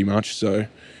smarts pretty much. So,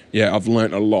 yeah, I've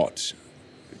learnt a lot.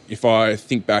 If I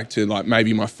think back to like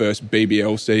maybe my first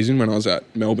BBL season when I was at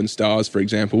Melbourne Stars, for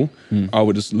example, I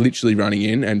was just literally running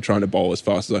in and trying to bowl as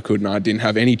fast as I could, and I didn't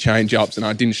have any change-ups and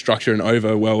I didn't structure an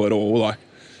over well at all. Like,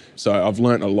 so I've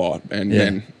learnt a lot, and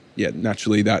then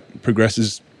naturally that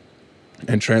progresses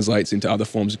and translates into other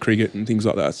forms of cricket and things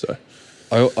like that. So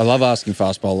I love asking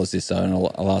fast bowlers this, though, and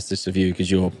I'll ask this of you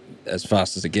because you're as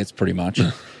fast as it gets pretty much.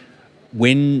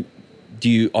 When do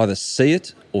you either see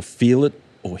it or feel it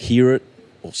or hear it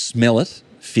or smell it,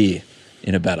 fear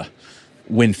in a batter,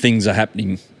 when things are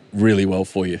happening really well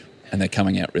for you and they're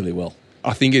coming out really well?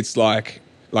 I think it's like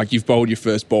you've bowled your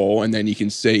first ball and then you can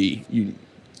see,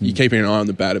 you're keeping an eye on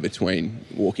the batter between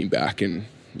walking back and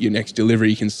your next delivery.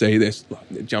 You can see they're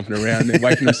jumping around, they're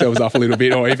waking themselves up a little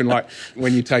bit, or even like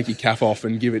when you take your cap off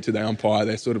and give it to the umpire,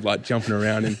 they're sort of like jumping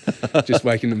around and just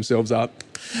waking themselves up,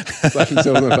 slapping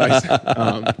themselves in the face.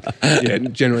 Yeah,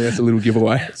 generally that's a little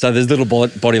giveaway. So there's little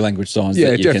body language signs.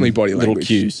 Yeah, that you definitely can, body language. little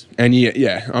cues. And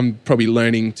yeah, I'm probably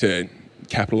learning to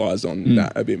capitalise on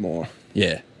that a bit more.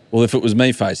 Yeah. Well, if it was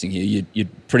me facing you,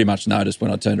 you'd pretty much notice when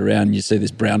I turned around and you see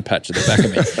this brown patch at the back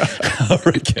of me. I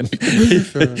reckon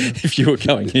if you were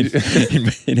going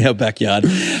in our backyard.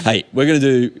 Hey, we're going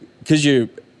to do, because you're a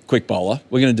quick bowler,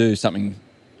 we're going to do something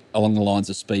along the lines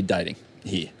of speed dating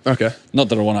here. Okay. Not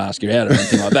that I want to ask you out or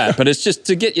anything like that, but it's just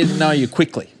to get you to know you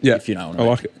quickly, if you know what I mean.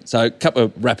 I like it. So a couple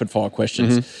of rapid-fire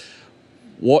questions.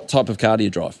 What type of car do you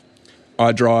drive?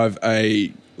 I drive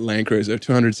a Land Cruiser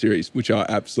 200 series, which I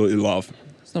absolutely love.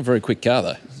 It's not a very quick car,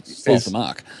 though. It's off the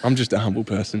mark. I'm just a humble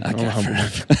person. Okay, I'm a humble man.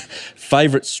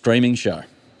 Favourite streaming show?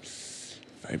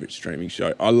 Favourite streaming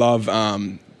show? I love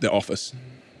The Office,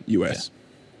 US. Yeah.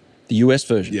 The US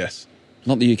version? Yes.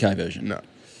 Not the UK version? No.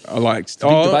 I like...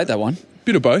 Big debate, that one.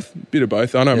 Bit of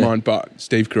both. I don't mind, but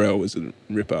Steve Carell was a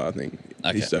ripper, I think.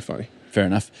 Okay. He's so funny. Fair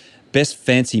enough. Best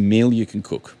fancy meal you can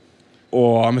cook?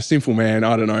 Oh, I'm a simple man.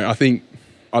 I don't know.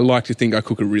 I like to think I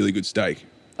cook a really good steak.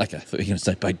 Okay, I thought you were going to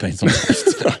say baked beans on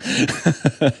toast.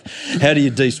 How do you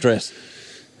de-stress?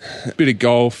 A bit of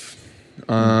golf,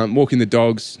 walking the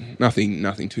dogs.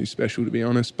 Nothing too special, to be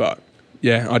honest. But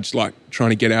yeah, I just like trying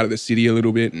to get out of the city a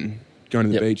little bit and going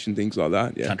to the beach and things like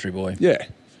that. Yeah. Country boy. Yeah.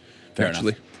 Fair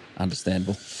enough.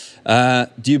 Understandable.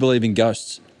 Do you believe in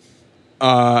ghosts?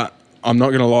 I'm not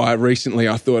going to lie. Recently,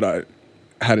 I thought I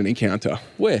had an encounter.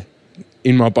 Where?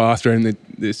 In my bathroom,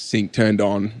 the sink turned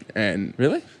on, and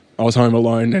really, I was home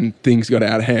alone, and things got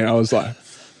out of hand. I was like,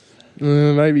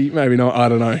 maybe not. I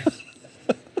don't know.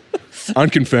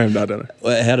 Unconfirmed. I don't know.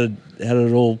 Well, how did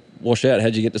it all wash out? How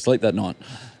did you get to sleep that night?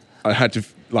 I had to.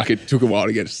 It took a while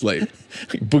to get to sleep.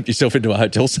 You booked yourself into a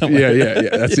hotel somewhere.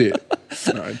 Yeah. That's it.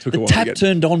 No, it took a while Tap to get.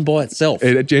 turned on by itself.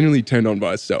 It genuinely turned on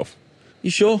by itself. You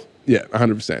sure? Yeah,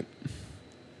 100%.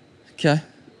 Okay.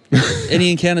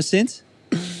 Any encounter since?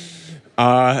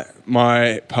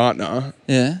 My partner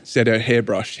Yeah. said her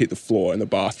hairbrush hit the floor in the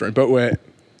bathroom, but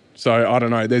so I don't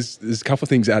know. There's a couple of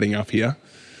things adding up here.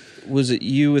 Was it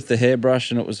you with the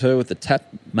hairbrush and it was her with the tap,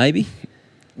 maybe?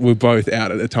 We're both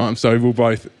out at the time, so we'll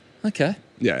both. Okay.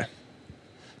 Yeah,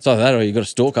 So that or you got a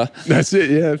stalker. that's it.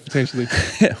 Yeah, potentially.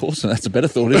 Yeah, awesome. That's a better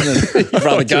thought, isn't it? You'd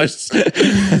rather ghosts.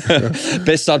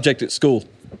 Best subject at school.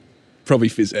 Probably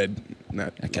phys ed. No,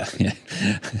 Okay, yeah.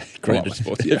 Well, Granted.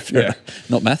 sports, yeah, Fair yeah. enough.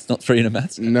 Not maths, not 3 in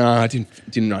maths. No, I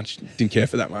didn't care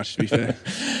for that much, to be fair.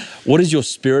 What is your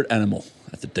spirit animal?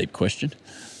 That's a deep question.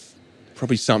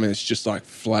 Probably something that's just like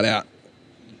flat out,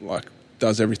 like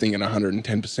does everything at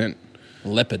 110%.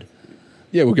 Leopard.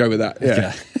 Yeah, we'll go with that. Yeah.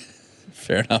 Okay.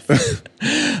 Fair enough.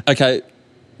 Okay,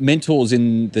 mentors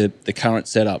in the current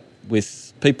setup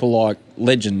with people like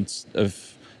legends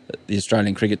of the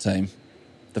Australian cricket team,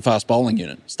 the fast bowling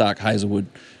unit, Stark, Hazelwood,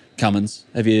 Cummins.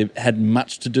 Have you had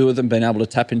much to do with them, been able to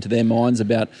tap into their minds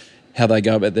about how they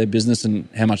go about their business and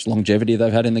how much longevity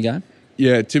they've had in the game?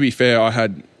 Yeah, to be fair,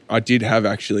 I did have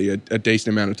actually a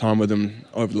decent amount of time with them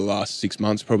over the last 6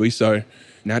 months probably. So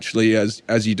naturally,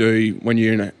 as you do when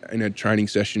you're in a training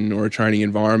session or a training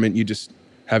environment, you're just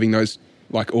having those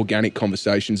like organic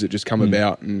conversations that just come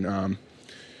about, and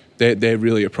they're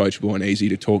really approachable and easy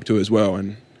to talk to as well.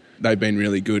 And they've been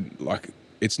really good. Like,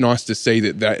 it's nice to see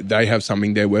that they have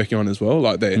something they're working on as well.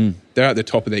 Like they're at the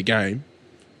top of their game,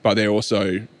 but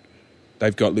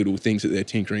they've got little things that they're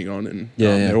tinkering on, and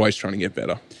they're always trying to get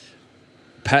better.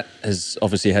 Pat has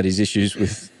obviously had his issues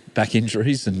with back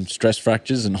injuries and stress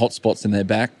fractures and hot spots in their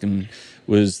back. And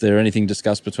was there anything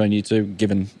discussed between you two,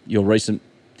 given your recent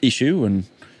issue and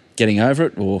getting over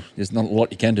it? Or there's not a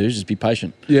lot you can do, just be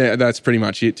patient? Yeah, that's pretty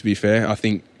much it, to be fair. I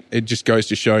think it just goes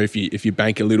to show if you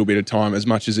bank a little bit of time, as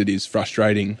much as it is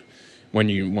frustrating when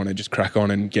you want to just crack on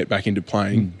and get back into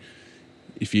playing,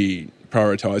 if you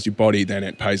prioritise your body, then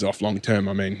it pays off long term.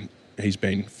 I mean, he's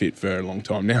been fit for a long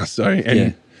time now,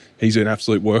 he's an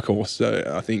absolute workhorse. So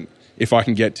I think if I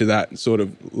can get to that sort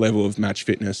of level of match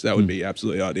fitness, that would be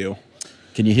absolutely ideal.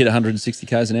 Can you hit 160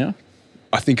 k's an hour?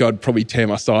 I think I'd probably tear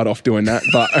my side off doing that,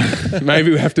 but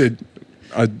maybe we have to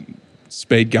a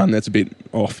speed gun that's a bit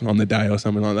off on the day or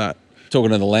something like that. Talking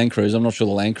to the Land Cruiser, I'm not sure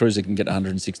the Land Cruiser can get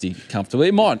 160 comfortably.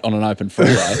 It might on an open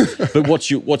freeway, but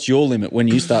what's your limit when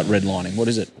you start redlining? What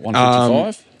is it,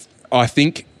 155? I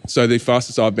think, so the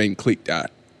fastest I've been clicked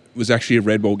at was actually a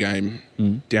red ball game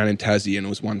down in Tassie, and it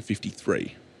was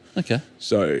 153. Okay.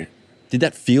 So did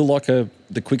that feel like the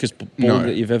quickest ball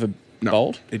that you've ever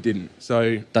bowled? It didn't.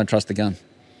 So don't trust the gun.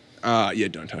 Yeah,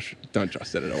 don't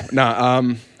trust that at all.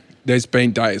 No, there's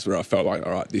been days where I felt like,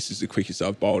 all right, this is the quickest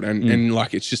I've bowled, and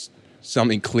like it's just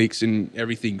something clicks and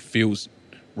everything feels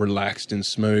relaxed and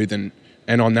smooth,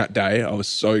 and on that day I was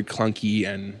so clunky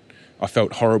and I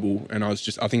felt horrible, and I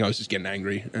think I was just getting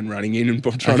angry and running in and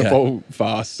trying to bowl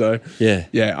fast. So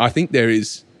yeah, I think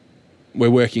we're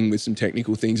working with some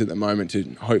technical things at the moment to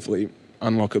hopefully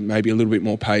unlock maybe a little bit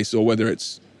more pace, or whether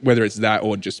it's that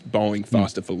or just bowling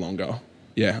faster for longer.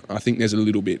 Yeah, I think there's a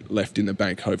little bit left in the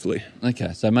bank, hopefully.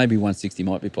 Okay, so maybe 160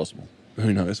 might be possible.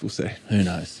 Who knows? We'll see. Who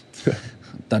knows?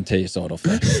 Don't tear your side off,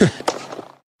 though.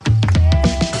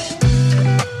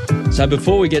 So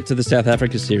before we get to the South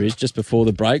Africa series, just before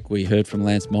the break, we heard from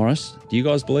Lance Morris. Do you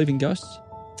guys believe in ghosts?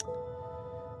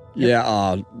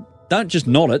 Yeah. Don't just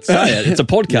nod it, say it. It's a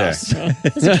podcast.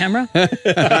 There's a camera.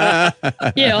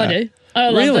 Yeah, I do.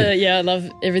 I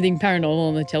love everything paranormal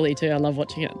on the telly too. I love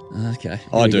watching it. Okay.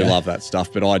 I do love that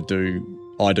stuff, but I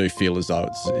do feel as though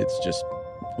it's just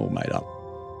all made up.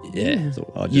 Yeah.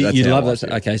 You love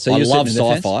that. Okay, so I you're love sitting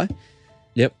in the sci-fi. fence?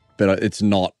 Yep. But it's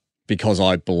not because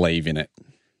I believe in it.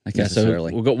 Okay, so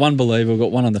we've got one believer, we've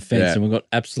got one on the fence, and we've got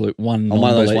absolute one non-believer. I'm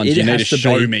one of those ones you need to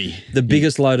show me. The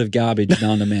biggest load of garbage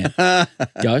known to man.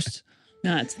 Ghosts?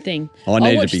 No, it's a thing. I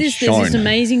need to be shown. There's this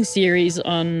amazing series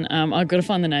on, I've got to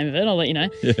find the name of it, I'll let you know,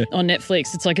 on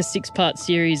Netflix. It's like a 6-part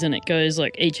series, and it goes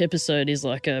like each episode is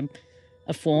like a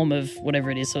form of whatever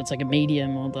it is. So it's like a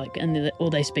medium, or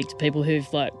they speak to people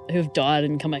who've died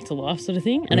and come back to life, sort of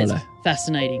thing. And it's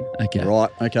fascinating. Okay. Right,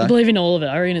 okay. I believe in all of it.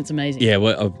 I reckon it's amazing. Yeah,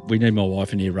 well, we need my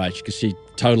wife in here, Rach, because she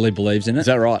totally believes in it. Is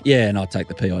that right? Yeah, and I take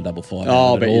the PI55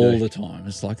 all the time.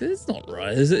 It's like, it's not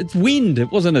right. It's wind.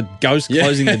 It wasn't a ghost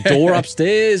closing the door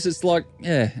upstairs. It's like,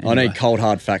 Anyway. I need cold,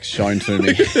 hard facts shown to me.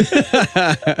 Look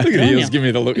at you, just give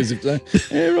me the look as if,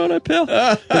 yeah, righto, pal.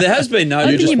 But there has been no...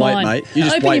 You just wait, mate. You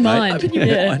just wait, mate. Open your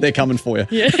Yeah. They're coming for you.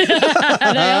 Yeah, they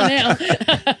are now.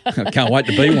 I can't wait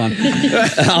to be one.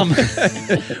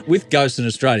 With ghosts in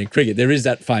Australian cricket, there is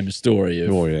that famous story of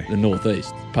the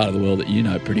northeast part of the world that you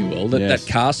know pretty well. That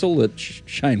castle that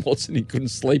Shane Watson he couldn't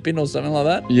sleep in or something like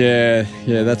that. Yeah,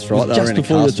 that's right. Was just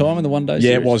before your time in the one day.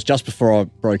 Yeah, it was just before I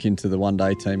broke into the one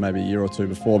day team, maybe a year or two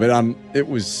before. But it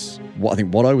was. I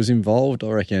think Watto was involved. I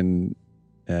reckon.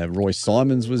 Roy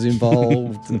Simons was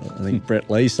involved. I think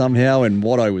Brett Lee somehow, and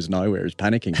Watto was nowhere. He was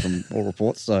panicking from all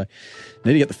reports. So,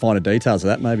 need to get the finer details of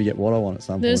that. Maybe get Watto on at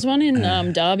some point. There's one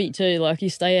in Derby too. Like you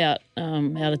stay out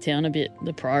of town a bit,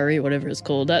 the Priory, whatever it's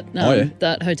called. That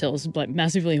that hotel is like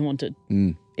massively haunted.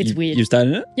 It's weird. You stayed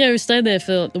in it? Yeah, we stayed there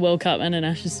for the World Cup and an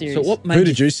Ashes series. So who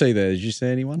did you see there? Did you see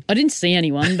anyone? I didn't see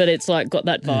anyone, but it's like got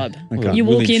that vibe. Okay. You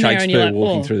walk in there and you're like,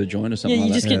 walking through the joint or something. Yeah,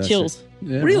 you like just get chills.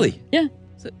 Yeah, really? Yeah.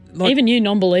 Even you,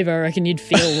 non-believer, I reckon you'd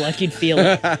feel like you'd feel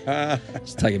it.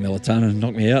 Just take a melatonin and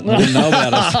knock me out. I didn't know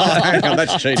about it.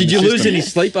 That's cheating. Did you lose any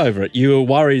sleep over it? You were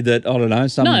worried that, I don't know,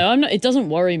 something... No, I'm not. It doesn't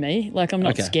worry me. Like, I'm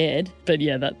not scared. But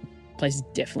yeah, that place is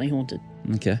definitely haunted.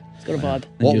 Okay. It's got a vibe.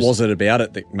 What was it about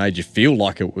it that made you feel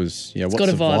like it was... It's got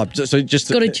a vibe. So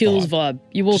just it's got a chills vibe.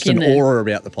 You walk in there. Just an aura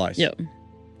about the place. Yep.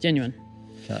 Genuine.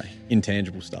 Okay.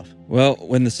 Intangible stuff. Well,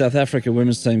 when the South Africa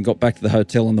women's team got back to the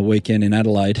hotel on the weekend in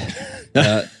Adelaide...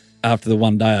 after the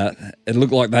one day, it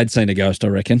looked like they'd seen a ghost, I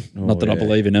reckon. Not that I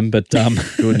believe in them, but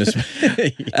goodness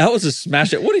me. That was a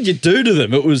smash. What did you do to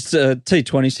them? It was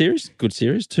T20 series, good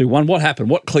series, 2-1. What happened?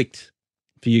 What clicked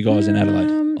for you guys in Adelaide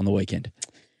on the weekend?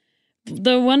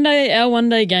 Our one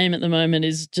day game at the moment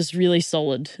is just really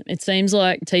solid. It seems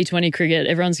like T20 cricket,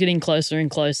 everyone's getting closer and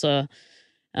closer.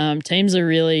 Teams are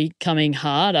really coming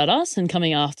hard at us and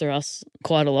coming after us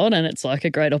quite a lot, and it's like a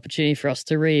great opportunity for us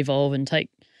to re-evolve and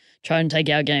try and take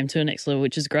our game to a next level,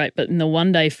 which is great. But in the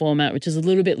one-day format, which is a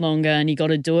little bit longer and you got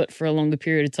to do it for a longer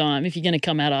period of time, if you're going to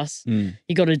come at us,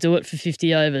 you got to do it for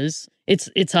 50 overs.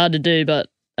 It's hard to do, but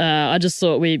I just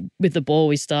thought with the ball,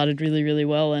 we started really, really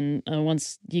well. And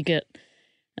once you get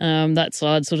that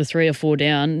side sort of 3 or 4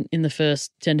 down in the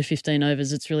first 10 to 15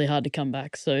 overs, it's really hard to come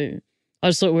back. So I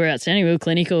just thought we were outstanding. We were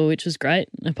clinical, which was great,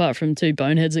 apart from 2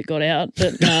 boneheads that got out.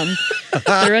 But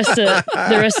the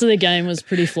rest of the game was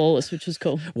pretty flawless, which was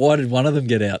cool. Why did one of them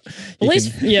get out?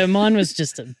 Mine was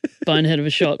just a bonehead of a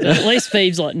shot. But at least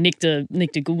Phoebes nicked a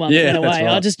good one that went away. Right.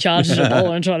 I just charged at a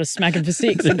bowler and tried to smack him for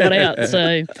 6 and got out.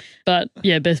 So, but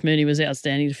yeah, Beth Mooney was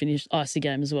outstanding to finish ice the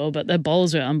game as well. But their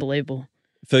bowlers were unbelievable.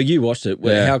 Ferg, you watched it.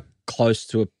 How close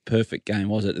to a perfect game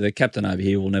was it? The captain over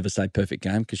here will never say perfect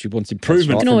game because she wants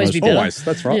improvement. It can always be better. Always,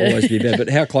 that's right. Yeah. Always be better. But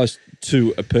how close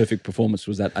to a perfect performance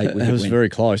was that 8-wicket win? It was very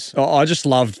close. I just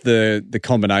loved the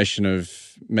combination of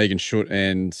Megan Schutt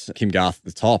and Kim Garth at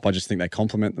the top. I just think they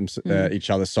complement each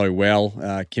other so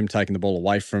well. Kim taking the ball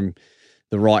away from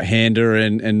the right-hander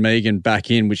and Megan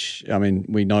back in, which, I mean,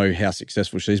 we know how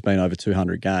successful she's been over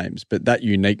 200 games, but that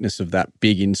uniqueness of that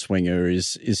big in-swinger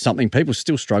is something people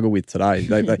still struggle with today.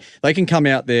 They can come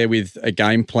out there with a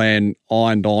game plan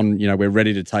ironed on, we're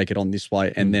ready to take it on this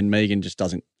way, and then Megan just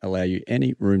doesn't allow you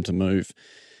any room to move.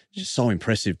 Just so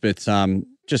impressive, but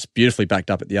just beautifully backed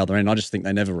up at the other end. I just think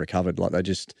they never recovered. Like they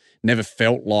just never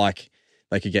felt like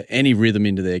they could get any rhythm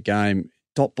into their game.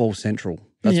 Dot ball central.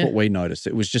 That's what we noticed.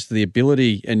 It was just the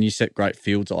ability, and you set great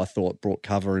fields, I thought, brought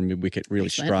cover and mid-wicket really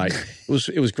straight.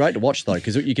 It was great to watch, though,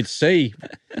 because you could see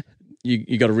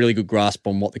you got a really good grasp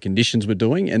on what the conditions were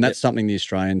doing, and that's something the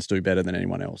Australians do better than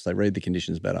anyone else. They read the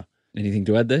conditions better. Anything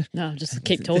to add there? No, just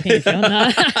keep talking if you want.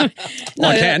 No,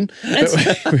 I can.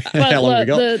 How long have we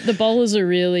got? The bowlers are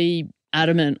really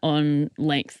adamant on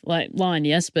length, like line,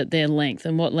 yes, but their length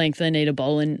and what length they need a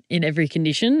bowl in every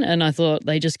condition. And I thought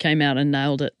they just came out and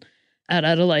nailed it at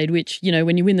Adelaide, which,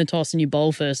 when you win the toss and you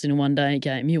bowl first in a one-day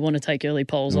game, you want to take early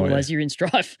poles, otherwise you're in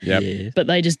strife. Yep. Yeah. But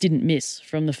they just didn't miss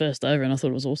from the first over, and I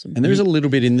thought it was awesome. And there is a little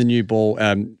bit in the new ball,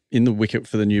 in the wicket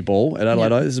for the new ball at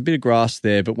Adelaide. There's a bit of grass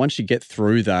there, but once you get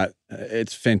through that,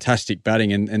 it's fantastic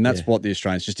batting, and that's what the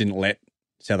Australians just didn't let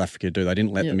South Africa do. They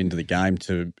didn't let them into the game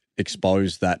to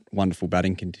expose that wonderful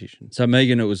batting condition. So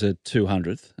Megan, it was a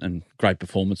 200th and great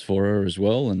performance for her as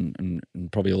well, and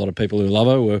probably a lot of people who love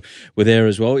her were there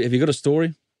as well. Have you got a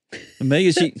story?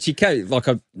 Megan, she came, like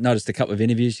I've noticed a couple of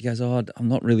interviews, she goes, I'm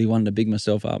not really one to big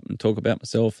myself up and talk about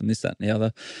myself and this, that and the other.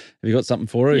 Have you got something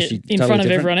for her? Yeah, in front of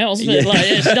everyone else, but she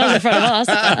does in front of us.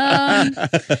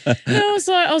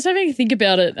 I was having to think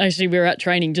about it. Actually, we were at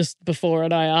training just before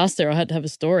and I asked her, I had to have a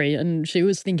story, and she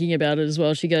was thinking about it as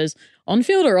well. She goes, on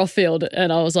field or off field?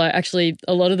 And I was like, actually,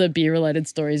 a lot of the beer-related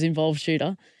stories involve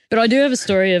Shooter. But I do have a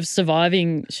story of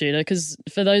surviving Shooter because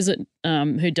for those that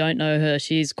who don't know her,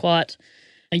 she's quite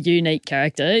a unique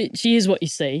character. She is what you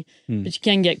see, but she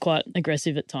can get quite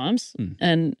aggressive at times.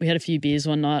 And we had a few beers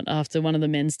one night after one of the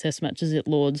men's test matches at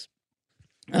Lord's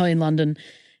in London.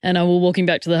 And I was walking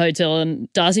back to the hotel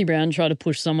and Darcy Brown tried to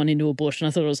push someone into a bush and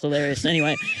I thought it was hilarious.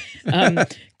 Anyway,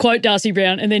 quote Darcy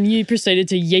Brown, and then you proceeded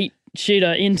to yeet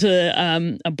Shooter into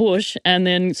a bush and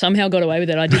then somehow got away with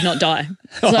it. I did not die.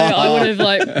 So I would have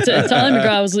Tyler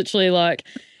McGrath was literally like,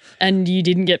 and you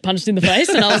didn't get punched in the face?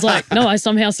 And I was like, no, I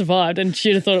somehow survived. And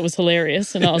Shooter thought it was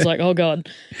hilarious. And I was like, oh, God.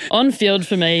 On field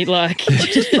for me, like...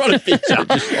 Just trying to picture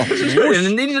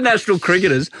and international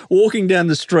cricketers walking down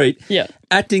the street,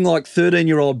 acting like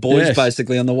 13-year-old boys,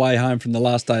 basically, on the way home from the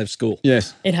last day of school.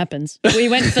 Yes. It happens. We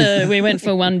went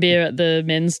for one beer at the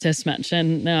men's test match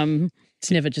and...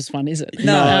 it's never just fun, is it?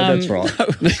 No, that's right.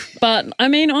 But, I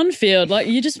mean, on field, like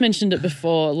you just mentioned it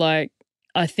before, like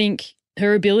I think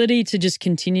her ability to just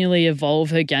continually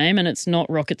evolve her game, and it's not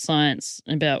rocket science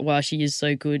about why she is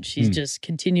so good. She's just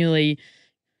continually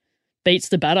beats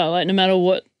the batter, like no matter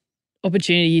what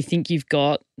opportunity you think you've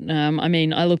got. I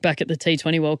mean, I look back at the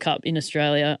T20 World Cup in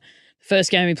Australia.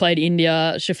 First game we played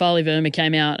India, Shafali Verma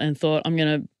came out and thought, I'm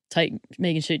going to take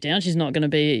Megan Shute down. She's not going to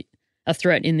be a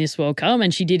threat in this World Cup,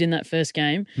 and she did in that first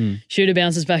game. Shooter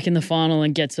bounces back in the final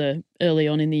and gets her early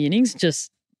on in the innings,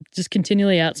 just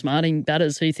continually outsmarting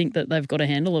batters who think that they've got a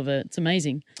handle of it. It's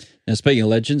amazing. Now, speaking of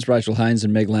legends, Rachel Haynes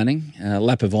and Meg Lanning,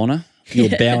 lap of honour.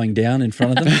 You're bowing down in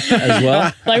front of them as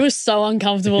well. They were so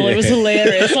uncomfortable. It was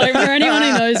hilarious. Like, for anyone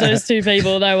who knows those two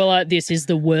people, they were like, this is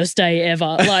the worst day ever.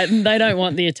 Like, they don't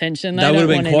want the attention. They would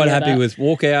have been quite happy with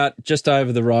walk out just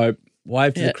over the rope,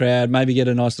 wave to the crowd, maybe get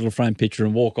a nice little frame picture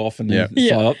and walk off and then fly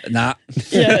up. Nah.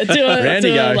 Yeah, do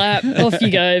a lap, off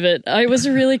you go. But it was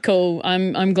really cool.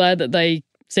 I'm glad that they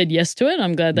said yes to it.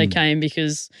 I'm glad they came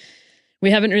because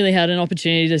we haven't really had an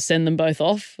opportunity to send them both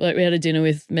off. Like, we had a dinner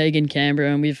with Meg in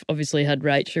Canberra and we've obviously had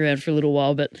Rach around for a little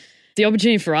while, but the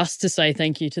opportunity for us to say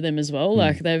thank you to them as well.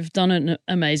 Like, they've done an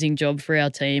amazing job for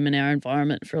our team and our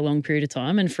environment for a long period of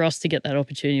time, and for us to get that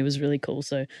opportunity was really cool.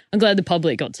 So I'm glad the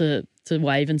public got to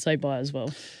wave and say bye as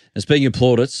well. And speaking of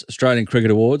plaudits, Australian Cricket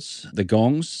Awards, the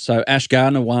gongs. So Ash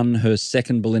Gardner won her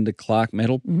second Belinda Clark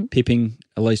medal, pipping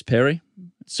Elise Perry.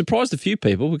 Surprised a few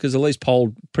people because Elise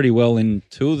polled pretty well in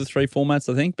 2 of the 3 formats,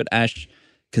 I think, but Ash,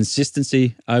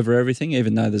 consistency over everything,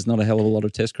 even though there's not a hell of a lot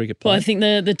of Test cricket played. Well, I think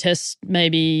the Test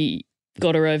maybe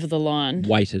got her over the line.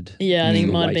 Weighted. Yeah, I think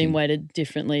it might have been weighted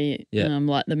differently,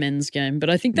 like the men's game. But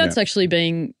I think that's actually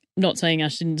being, not saying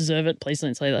Ash didn't deserve it, please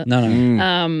don't say that.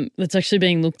 No. That's actually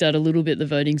being looked at a little bit, the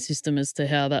voting system, as to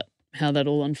how that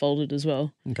all unfolded as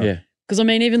well. Okay. Yeah. Because, I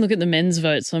mean, even look at the men's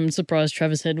votes. I'm surprised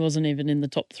Travis Head wasn't even in the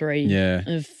top 3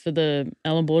 for the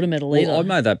Alan Border medal either. I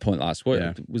made that point last week.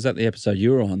 Was that the episode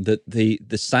you were on? That the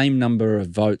same number of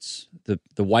votes,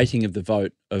 the weighting of the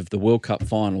vote of the World Cup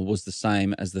final was the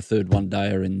same as the third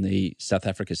one-dayer in the South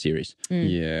Africa series.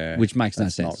 Yeah. Which makes no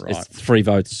sense. Not right. It's 3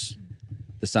 votes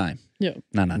the same. Yeah.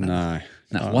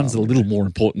 No, one's a little more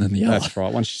important than the other. That's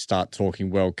right. Once you start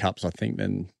talking World Cups, I think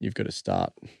then you've got to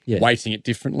start weighting it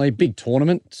differently. Big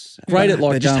tournaments. Great at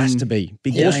like there just has to be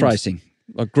big horse games. Racing,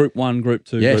 like Group 1, Group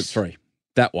 2, Group 3.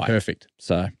 That way. Perfect.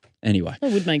 So anyway.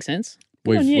 That would make sense.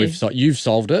 You've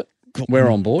solved it. We're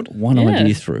on board. One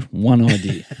idea through. One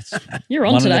idea. You're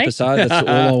on today. One episode. That's all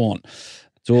I want.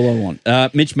 That's all I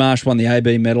want. Mitch Marsh won the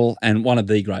AB medal and one of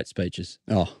the great speeches.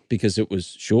 Because it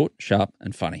was short, sharp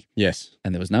and funny. Yes.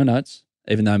 And there was no notes,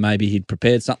 even though maybe he'd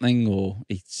prepared something or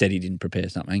he said he didn't prepare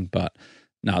something. But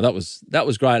no, that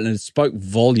was great. And it spoke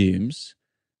volumes,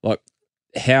 like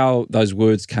how those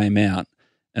words came out.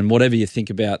 And whatever you think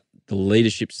about the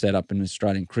leadership setup in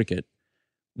Australian cricket,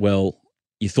 well,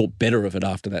 you thought better of it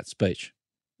after that speech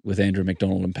with Andrew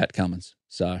McDonald and Pat Cummins.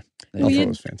 So I thought it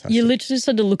was fantastic. You literally just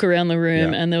had to look around the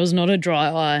room and there was not a dry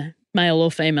eye, male or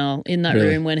female, in that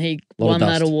room when he won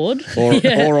that award.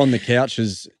 Or on the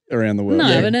couches around the world.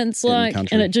 No, but it's like,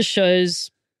 and it just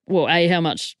shows, well, A, how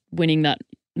much winning that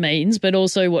means, but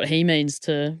also what he means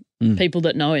to people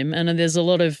that know him. And there's a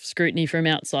lot of scrutiny from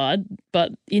outside,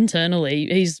 but internally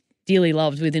he's dearly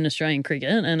loved within Australian cricket,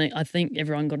 and I think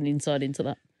everyone got an insight into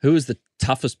that. Who was the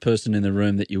toughest person in the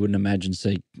room that you wouldn't imagine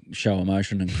show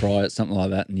emotion and cry at something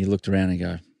like that, and you looked around and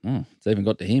go, oh, it's even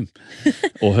got to him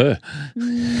or her?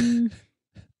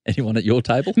 Anyone at your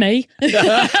table? Me.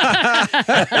 Got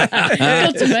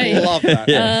to me. Love that.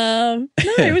 No,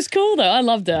 it was cool though. I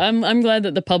loved it. I'm glad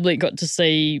that the public got to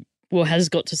see, well, has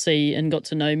got to see and got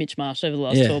to know Mitch Marsh over the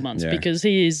last 12 months because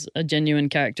he is a genuine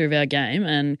character of our game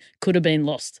and could have been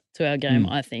lost to our game,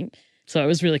 I think. So it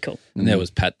was really cool. And there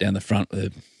was Pat down the front with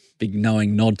a big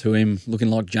knowing nod to him,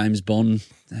 looking like James Bond,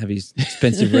 have his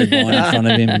expensive red wine in front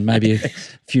of him and maybe a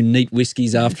few neat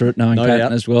whiskies after it, knowing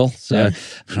Patton as well. So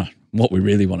what we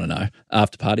really want to know,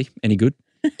 after party, any good?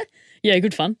 Yeah,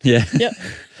 good fun. Yeah. Yep.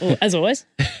 Well, as always.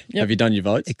 Yep. Have you done your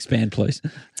votes? Expand, please.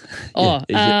 Oh,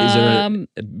 is there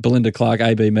a Belinda Clark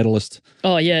AB medalist?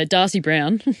 Oh, yeah, Darcy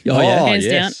Brown. Hands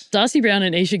down. Darcy Brown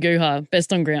and Isha Guha,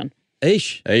 best on ground.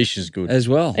 Ish is good as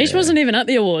well. Ish wasn't even at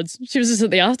the awards. She was just at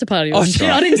the after party. Oh,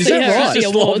 I didn't see her at the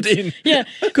awards. In. Yeah,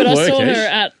 but I saw her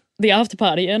at the after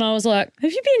party and I was like,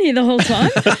 have you been here the whole time?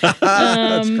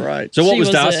 That's great. So what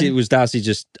was Darcy? Was Darcy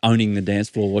just owning the dance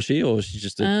floor, was she? Or was she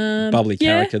just a bubbly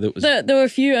character that was... There were a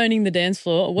few owning the dance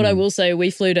floor. What I will say, we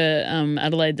flew to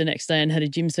Adelaide the next day and had a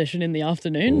gym session in the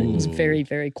afternoon. It was very,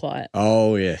 very quiet.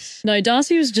 Oh, yes. No,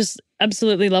 Darcy was just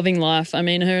absolutely loving life. I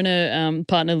mean, her and her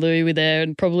partner Louis were there,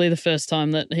 and probably the first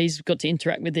time that he's got to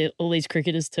interact with all these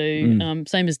cricketers too,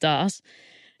 same as Darce.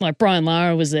 Like Brian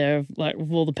Lara was there, like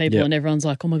with all the people, and everyone's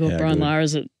like, "Oh my god, Brian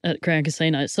Lara's at Crown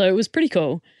Casino." So it was pretty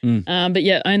cool. But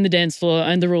yeah, owned the dance floor,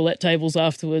 owned the roulette tables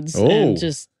afterwards, and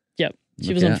just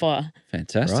she was on fire.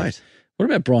 Fantastic. Right. What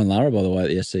about Brian Lara, by the way, at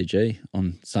the SCG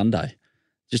on Sunday?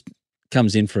 Just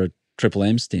comes in for a Triple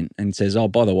M stint and says, "Oh,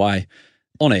 by the way,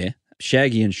 on air,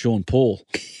 Shaggy and Sean Paul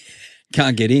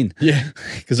can't get in. Yeah.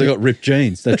 Because they got ripped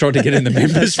jeans. They tried to get in the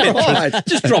members.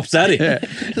 Just drops at him.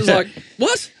 It's like,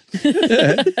 what?"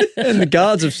 And the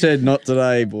guards have said, not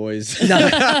today, boys. No.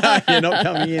 You're not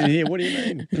coming in here. What do you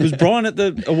mean? Was Brian at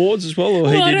the awards as well? Or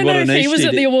he did I don't what know if Anish he was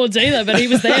at the awards either, but he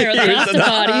was there at the after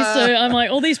party. So I'm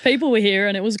like, all these people were here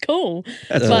and it was cool.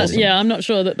 That's but awesome. yeah, I'm not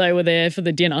sure that they were there for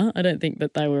the dinner. I don't think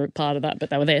that they were part of that, but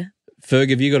they were there. Ferg,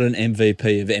 have you got an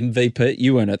MVP of MVP?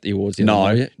 You weren't at the awards yet.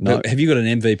 No. But have you got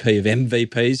an MVP of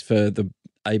MVPs for the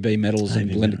AB medals and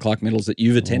Belinda Clark medals that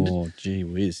you've attended? Oh, gee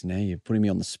whiz. Now you're putting me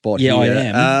on the spot here. I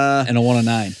am. And I want a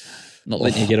name. Not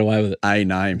letting you get away with it. A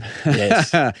name.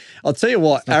 Yes. I'll tell you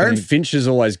what, Aaron Finch has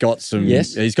always got some...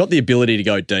 Yes. He's got the ability to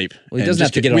go deep. Well, he doesn't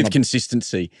have to get with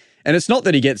consistency. And it's not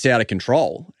that he gets out of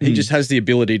control. He just has the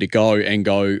ability to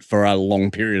go for a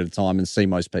long period of time and see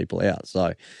most people out.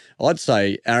 So I'd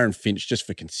say Aaron Finch just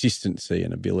for consistency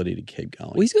and ability to keep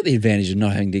going. Well, he's got the advantage of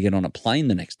not having to get on a plane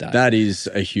the next day. That is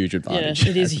a huge advantage.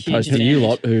 Yeah, it is a huge opposed advantage. to you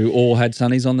lot who all had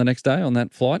sunnies on the next day on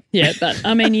that flight. Yeah, but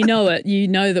I mean, you know it. You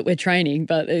know that we're training,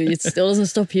 but it still doesn't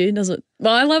stop you, does it?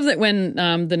 Well, I love that when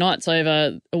the night's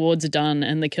over, awards are done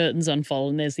and the curtains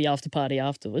unfold and there's the after party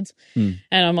afterwards. And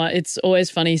I'm like, it's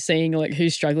always funny seeing like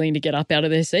who's struggling to get up out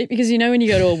of their seat because you know when you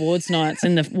go to awards nights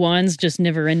and the wine's just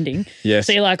never ending. Yes.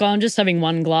 So you're like, oh, I'm just having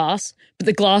one glass, but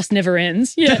the glass never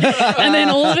ends. Yeah. And then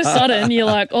all of a sudden you're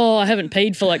like, oh, I haven't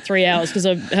peed for like 3 hours because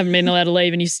I haven't been allowed to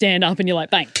leave, and you stand up and you're like,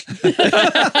 bang.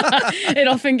 It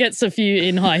often gets a few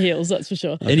in high heels, that's for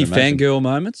sure. Any fangirl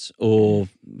moments, or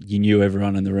you knew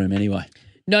everyone in the room anyway?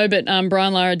 No, but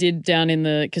Brian Lara did down in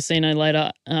the casino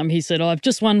later. He said, I've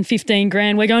just won 15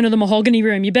 grand. We're going to the mahogany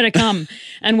room. You better come.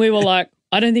 And we were like,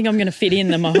 I don't think I'm going to fit in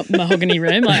the mahogany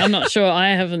room. Like, I'm not sure I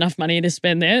have enough money to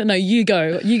spend there. No, you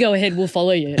go. You go ahead. We'll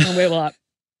follow you. And we were like,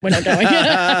 we're not going.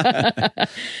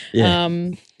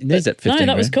 There's that 15 No,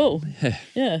 that was grand. cool.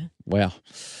 Yeah. Wow.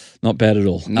 Not bad at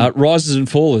all. Risers and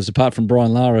fallers, apart from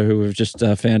Brian Lara, who have just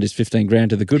found his 15 grand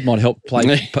to the good, might help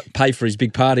pay for his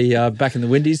big party back in the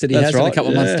Windies that he has in a couple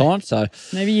of months' time. So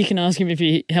maybe you can ask him if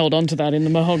he held on to that in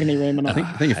the mahogany room or not.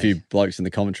 I think a few blokes in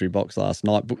the commentary box last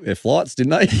night booked their flights,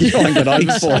 didn't they? Try and get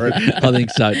over for it. I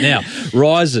think so. Now,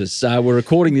 Risers, we're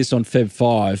recording this on Feb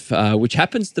 5, which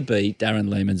happens to be Darren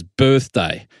Lehmann's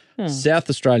birthday. South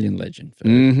Australian legend.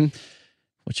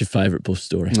 What's your favourite Buff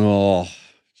story? Oh,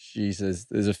 Jesus.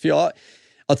 There's a few. I'll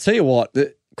tell you what,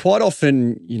 quite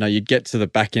often, you'd get to the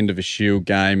back end of a Shield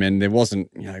game and there wasn't,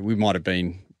 we might have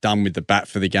been done with the bat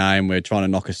for the game. We're trying to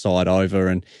knock a side over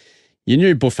and you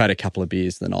knew Buff had a couple of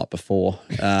beers the night before.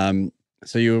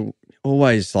 So you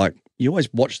always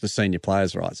watch the senior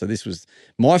players, right? So this was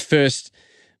my first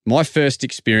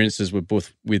experiences with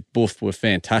Buff were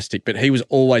fantastic, but he was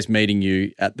always meeting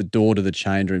you at the door to the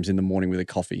change rooms in the morning with a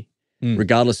coffee.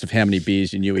 Regardless of how many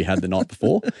beers you knew he had the night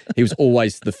before. He was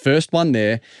always the first one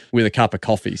there with a cup of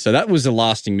coffee. So that was a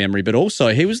lasting memory. But also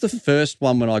he was the first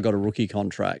one when I got a rookie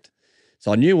contract.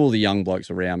 So I knew all the young blokes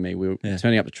around me. We were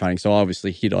turning up to training, so I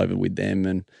obviously hid over with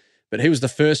them. But he was the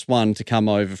first one to come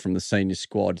over from the senior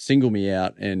squad, single me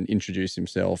out and introduce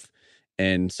himself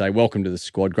and say, welcome to the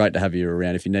squad. Great to have you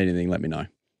around. If you need anything, let me know.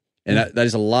 And that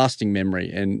is a lasting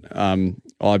memory. And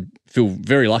I feel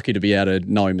very lucky to be able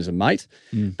to know him as a mate.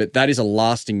 But that is a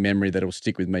lasting memory that will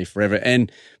stick with me forever.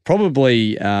 And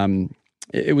probably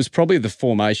it was probably the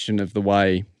formation of the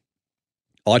way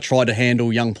I tried to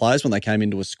handle young players when they came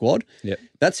into a squad. Yep.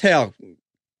 That's how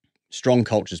strong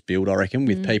cultures build, I reckon,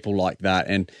 with people like that.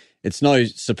 And it's no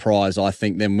surprise, I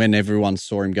think, then when everyone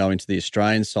saw him go into the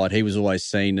Australian side, he was always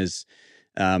seen as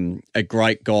a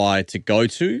great guy to go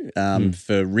to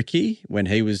for Ricky when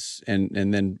he was, and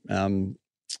then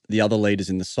the other leaders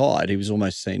in the side. He was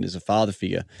almost seen as a father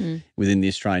figure within the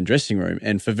Australian dressing room,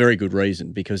 and for very good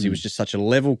reason, because he was just such a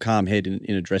level, calm head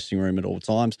in a dressing room at all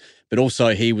times. But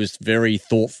also he was very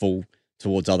thoughtful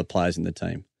towards other players in the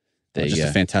team. Just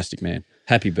a fantastic man.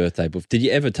 Happy birthday, Buff. Did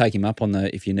you ever take him up on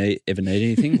the if you ever need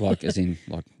anything, like as in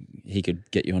like he could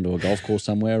get you onto a golf course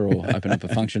somewhere or open up a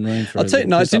function room? I'll tell you,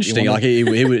 no, it's interesting. Like he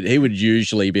would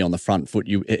usually be on the front foot.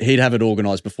 He'd have it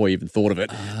organised before you even thought of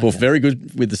it. But very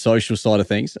good with the social side of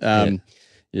things. What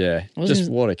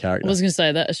a character. I was going to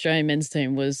say that Australian men's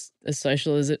team was as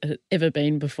social as it had ever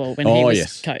been before when he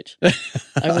was coach.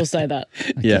 I will say that.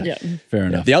 Yeah, fair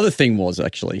enough. The other thing was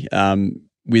actually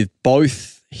with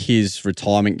both his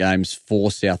retirement games for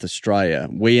South Australia,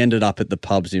 we ended up at the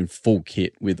pubs in full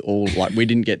kit with all, like, we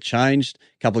didn't get changed.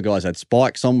 A couple of guys had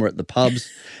spikes on, we're at the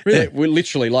pubs. Really? We're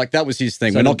literally, like, that was his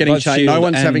thing. So we're not getting changed. No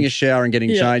one's having a shower and getting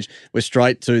Yeah. changed. We're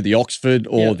straight to the Oxford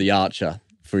or the Archer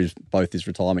for both his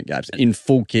retirement games in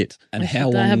full kit. And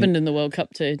how That long? happened in the World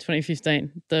Cup too,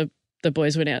 2015. The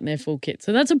boys went out in their full kit.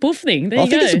 So that's a buff thing. There I you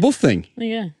think go. it's a buff thing. There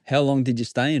you go. How long did you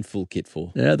stay in full kit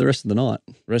for? Yeah, the rest of the night.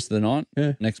 Rest of the night?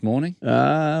 Yeah. Next morning?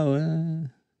 Don't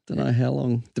know how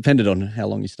long. Depended on how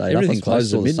long you stayed Everything up. I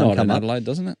suppose, closes at till the sun midnight come in up. Adelaide,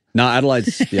 doesn't it? No,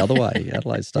 Adelaide's the other way.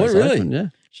 Adelaide stays Oh, really? open, yeah.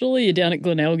 Surely you're down at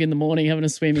Glenelg in the morning having a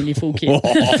swim in your full kit.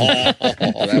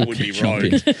 That would be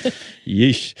road.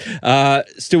 Yeesh.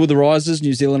 Still with the Risers,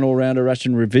 New Zealand all-rounder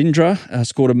Rachin Ravindra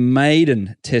scored a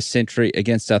maiden test century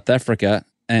against South Africa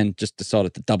and just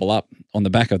decided to double up on the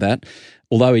back of that,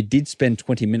 although he did spend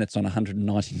 20 minutes on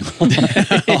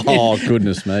 199 Oh,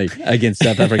 goodness me. against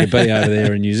South Africa B over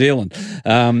there in New Zealand.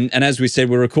 And as we said,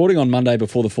 we're recording on Monday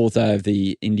before the fourth day of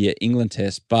the India-England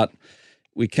test, but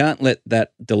we can't let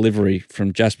that delivery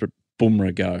from Jasper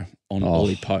Bumrah go on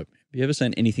Ollie Pope. Have you ever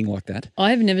seen anything like that? I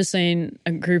have never seen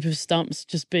a group of stumps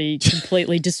just be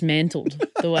completely dismantled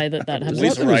the way that happened. It's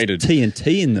like there was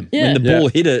TNT in them. Yeah. When the ball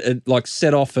hit it like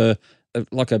set off a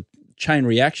chain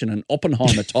reaction, an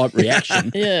Oppenheimer type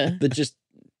reaction. Yeah. That just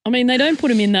I mean, they don't put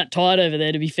them in that tight over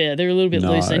there, to be fair. They're a little bit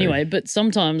loose anyway, but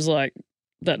sometimes, like,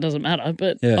 that doesn't matter.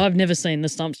 But I've never seen the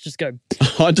stumps just go.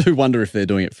 I do wonder if they're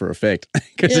doing it for effect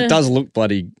because it does look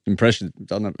bloody impressive,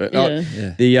 doesn't it? But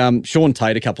the Sean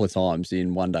Tate a couple of times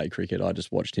in one-day cricket, I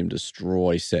just watched him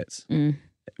destroy sets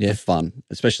for fun,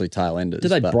 especially tail enders. do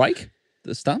they break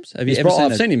the stumps? Have you ever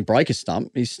I've seen him break a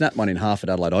stump. He snapped one in half at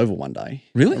Adelaide Oval one day.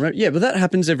 Really? Yeah, but that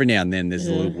happens every now and then. There's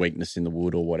a little weakness in the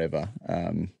wood or whatever.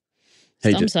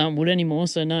 Stumps aren't wood anymore,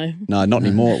 so no. No, not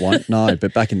anymore it won't. No,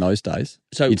 but back in those days,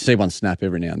 So- you'd see one snap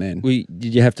every now and then.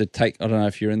 Did you have to take, I don't know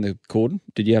if you're in the cordon,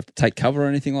 did you have to take cover or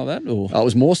anything like that? Or It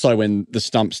was more so when the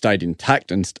stump stayed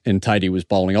intact and Tatey was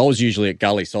bowling. I was usually at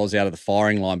gully, so I was out of the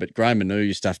firing line, but Graham Manu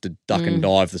used to have to duck and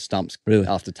dive the stumps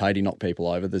after Tatey knocked people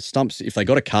over. The stumps, if they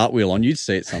got a cartwheel on, you'd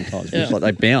see it sometimes. It's like they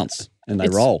bounce and they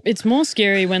roll. It's more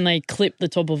scary when they clip the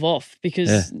top of off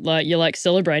because like you're like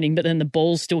celebrating, but then the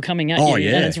ball's still coming at you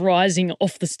and it's rising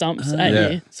off the stumps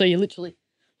at you. So you're literally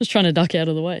just trying to duck out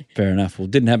of the way. fair enough. Well,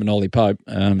 didn't happen to Ollie Pope.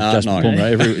 Just no.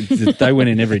 Bumrah, they went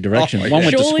in every direction. One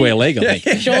went to square leg, I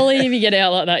think. Surely if you get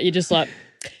out like that, you're just like,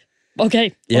 okay,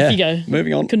 off you go.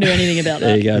 Moving on. Couldn't do anything about that.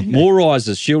 There you go. More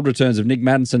risers. Shield returns of Nick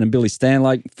Maddinson and Billy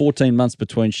Stanlake. 14 months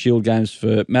between Shield games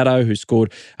for Maddo, who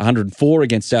scored 104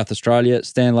 against South Australia.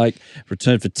 Stanlake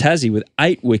returned for Tassie with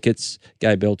 8 wickets.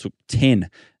 Gay Bell took 10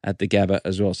 at the Gabba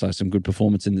as well. So some good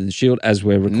performance in the Shield. As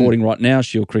we're recording right now,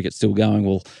 Shield cricket still going.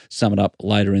 We'll sum it up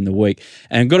later in the week.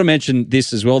 And got to mention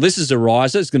this as well. This is a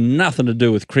riser. It's got nothing to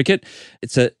do with cricket.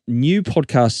 It's a new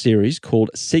podcast series called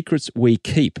Secrets We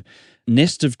Keep.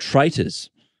 Nest of Traitors.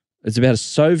 It's about a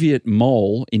Soviet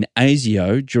mole in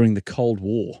ASIO during the Cold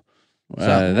War. Wow.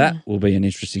 So that will be an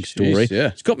interesting story.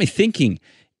 It's got me thinking,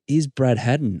 is Brad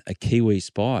Haddon a Kiwi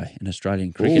spy in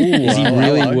Australian cricket? Is he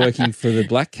really working for the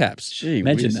Black Caps? Gee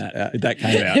Imagine whiz. that. If that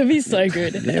came out. It'd be so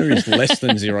good. There is less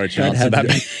than zero chance of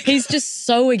that. He's just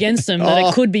so against them that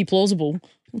it could be plausible.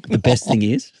 The best thing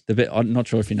is, I'm not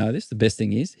sure if you know this, the best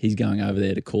thing is he's going over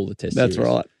there to call the test That's series.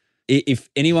 right. If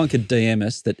anyone could DM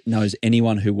us that knows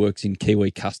anyone who works in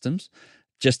Kiwi Customs,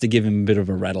 just to give him a bit of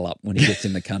a rattle up when he gets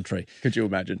in the country. Could you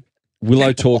imagine?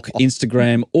 Willow Talk,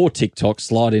 Instagram or TikTok,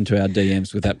 slide into our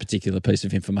DMs with that particular piece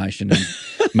of information and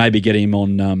maybe get him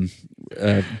on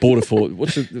Border Force.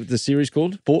 What's the series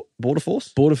called? Border Force?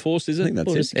 Border Force, is it? I think that's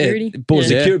Border it. security.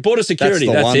 Border Security.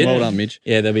 That's the one. it. Well done, Midge.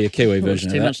 Yeah, there'll be a Kiwi version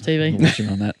too of that. much TV. We'll watch it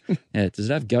on that. Yeah, does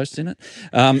it have ghosts in it?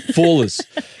 Fallers.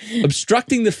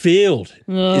 Obstructing the field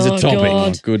is a topic.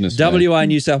 God. Oh, goodness. WA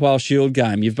New South Wales Shield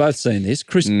game. You've both seen this.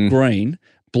 Chris Green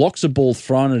blocks a ball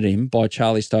thrown at him by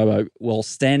Charlie Stobo while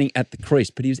standing at the crease,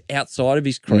 but he was outside of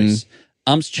his crease.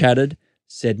 Umps chatted,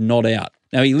 said not out.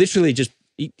 Now, he literally just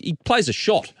he plays a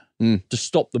shot to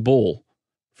stop the ball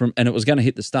and it was going to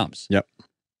hit the stumps. Yep.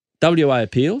 WA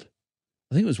appealed.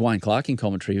 I think it was Wayne Clark in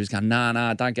commentary. He was going,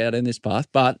 nah, don't go down this path.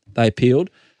 But they appealed.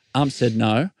 Ump said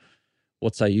no.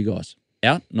 What say you guys?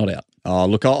 Out? Not out? Oh,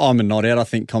 look, I'm a not out. I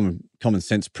think common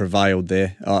sense prevailed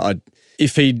there.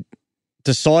 If he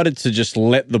decided to just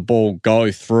let the ball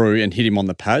go through and hit him on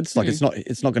the pads, like it's not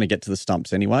going to get to the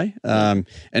stumps anyway.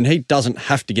 And he doesn't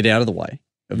have to get out of the way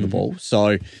of the ball.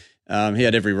 So he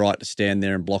had every right to stand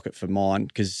there and block it for mine,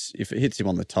 because if it hits him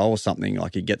on the toe or something,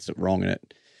 like he gets it wrong and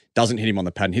it doesn't hit him on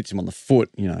the pad and hits him on the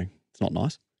foot, it's not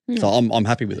nice. So I'm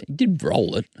happy with it. He did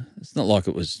roll it. It's not like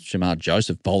it was Shamar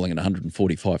Joseph bowling at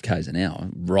 145 k's an hour.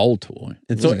 Rolled to him.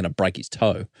 It wasn't going to break his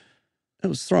toe. It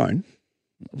was thrown.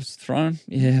 It was thrown.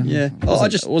 Yeah. Yeah.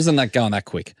 Wasn't that going that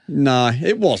quick? No,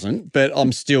 it wasn't. But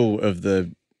I'm still of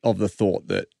the thought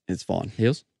that it's fine.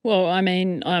 Heels? Well, I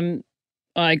mean,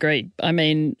 I agree. I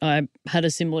mean, I had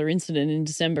a similar incident in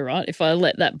December, right? If I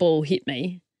let that ball hit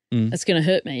me, it's going to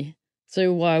hurt me.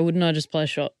 So why wouldn't I just play a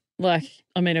shot? Like,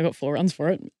 I mean, I got 4 runs for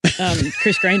it.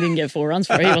 Chris Green didn't get 4 runs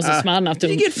for it. He wasn't smart enough to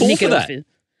Did you get 4 nick for it that? off his.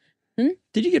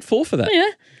 Did you get 4 for that?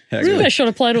 Yeah. Really? I shot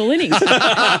a played all innings. But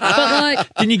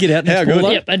like, Didn't you get out next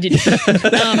ball? Yep, I did.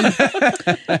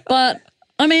 But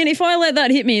I mean, if I let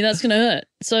that hit me, that's going to hurt.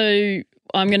 So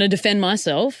I'm going to defend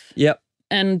myself. Yep.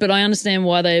 But I understand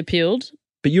why they appealed.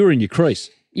 But you were in your crease.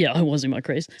 Yeah, I was in my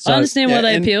crease. So, I understand why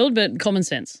they appealed, but common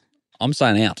sense. I'm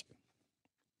saying out.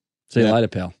 See you later,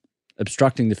 pal.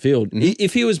 Obstructing the field.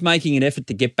 If he was making an effort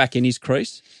to get back in his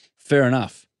crease, fair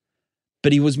enough.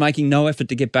 But he was making no effort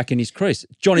to get back in his crease.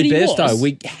 Johnny Bairstow,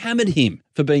 we hammered him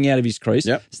for being out of his crease.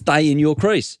 Yep. Stay in your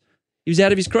crease. He was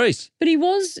out of his crease. But he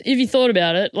was, if you thought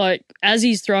about it, like as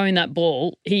he's throwing that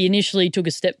ball, he initially took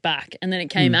a step back and then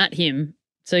it came at him.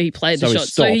 So he played the shot.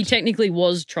 So he technically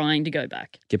was trying to go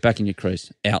back. Get back in your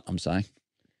crease. Out, I'm saying.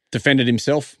 Defended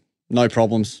himself. No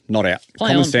problems. Not out. Play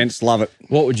Common on. sense. Love it.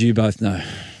 What would you both know?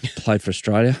 Played for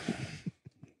Australia.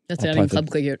 That's out in club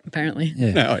cricket, apparently.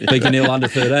 Yeah. No, yeah. Beacon Hill under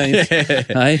 13s.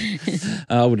 Hey?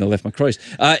 I wouldn't have left my crease.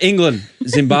 England,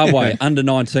 Zimbabwe, under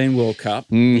 19 World Cup.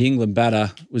 The England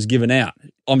batter was given out.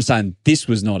 I'm saying this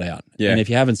was not out. Yeah. And if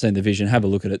you haven't seen the vision, have a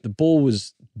look at it. The ball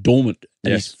was dormant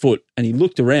at his foot and he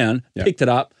looked around, picked it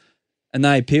up, and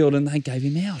they appealed and they gave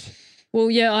him out. Well,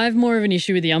 yeah, I have more of an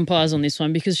issue with the umpires on this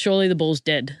one because surely the ball's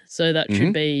dead. So that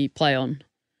should be play on.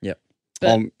 Yep.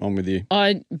 But I'm with you.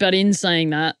 But in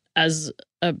saying that, as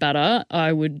a batter,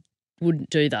 I wouldn't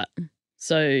do that.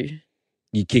 So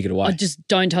you kick it away. I just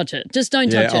don't touch it. Just don't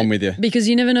touch it. Yeah, I'm with you. Because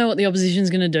you never know what the opposition's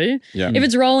going to do. Yeah. If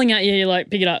it's rolling at you, you like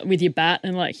pick it up with your bat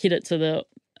and like hit it to the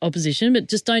opposition, but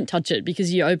just don't touch it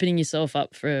because you're opening yourself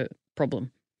up for a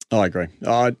problem. I agree.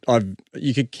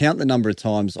 You could count the number of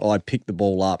times I picked the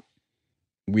ball up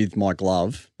with my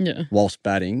glove whilst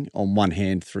batting on one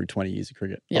hand through 20 years of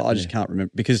cricket. Yep. I just can't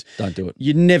remember because don't do it.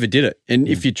 You never did it. And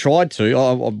if you tried to,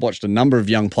 I've watched a number of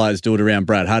young players do it around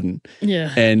Brad Haddon.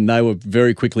 Yeah. And they were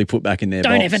very quickly put back in their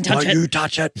box. Don't even touch it. Don't you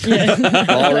touch it. Yeah.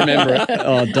 I remember it.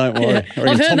 Oh, don't worry. Yeah.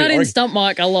 I've heard that in stump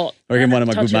mic a lot. I reckon one of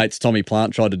my Touch good mates, Tommy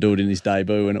Plant, tried to do it in his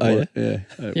debut and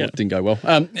it didn't go well.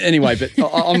 Anyway, but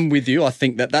I'm with you. I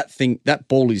think that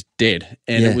ball is dead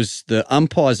and it was the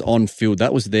umpires on field.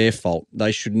 That was their fault.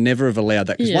 They should never have allowed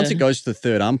that because once it goes to the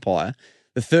third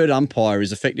umpire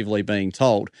is effectively being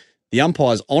told the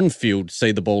umpires on field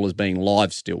see the ball as being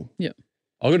live still. Yeah.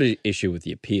 I got an issue with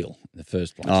the appeal in the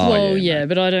first place. Oh, well, yeah,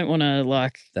 but I don't want to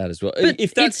like that as well. But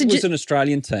if that was an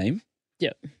Australian team,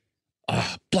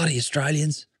 bloody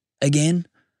Australians again.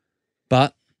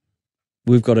 But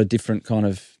we've got a different kind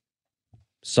of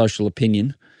social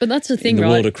opinion. But that's the thing, in the right?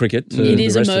 world of cricket. It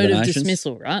is a mode of nations.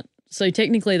 dismissal, right? So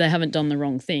technically they haven't done the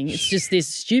wrong thing. It's just this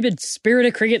stupid spirit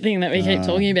of cricket thing that we keep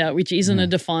talking about, which isn't a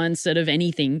defined set of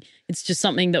anything. It's just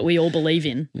something that we all believe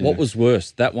in. Yeah. What was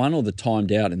worse, that one or the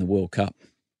timed out in the World Cup?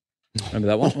 Remember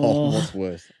that one? What's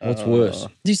worse? What's worse?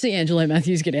 Did you see Angelo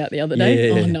Matthews get out the other day?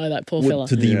 Yeah. Oh, no, that poor fella.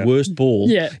 To the worst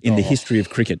ball in the history of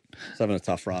cricket. He's having a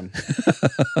tough run.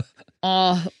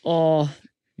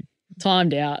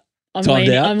 Timed out. I'm Timed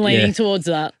leaning, out? I'm leaning Yeah. towards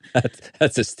that.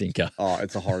 That's a stinker. Oh,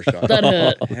 it's a horror show. That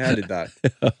hurt. How did that?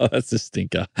 That's a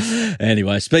stinker.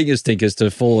 Anyway, speaking of stinkers,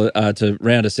 to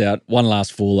round us out, one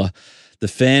last faller. The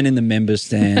fan in the members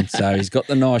stand. So he's got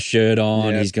the nice shirt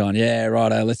on. Yeah. He's gone, yeah,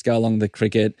 righto, let's go along the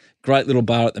cricket. Great little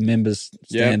bar at the members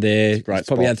stand there. It's a great He's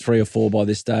probably spot. had 3 or 4 by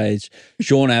this stage.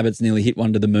 Sean Abbott's nearly hit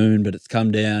one to the moon, but it's come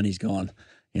down. He's gone,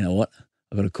 you know what?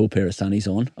 I've got a cool pair of sunnies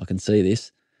on. I can see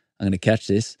this. I'm going to catch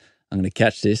this. I'm going to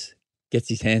catch this. Gets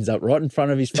his hands up right in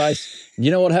front of his face.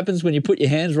 You know what happens when you put your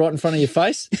hands right in front of your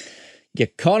face? You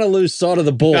kind of lose sight of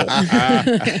the ball.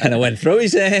 And it went through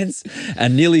his hands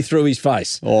and nearly through his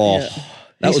face. Oh,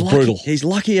 That was brutal. He's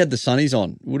lucky he had the sunnies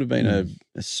on. It would have been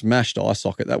a smashed eye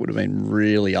socket. That would have been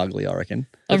really ugly, I reckon.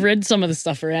 I've read some of the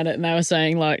stuff around it, and they were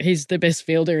saying like he's the best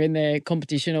fielder in their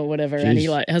competition or whatever, and he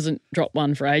like hasn't dropped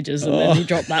one for ages, and then he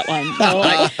dropped that one. They were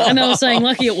like, and they were saying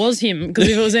lucky it was him, because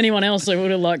if it was anyone else, they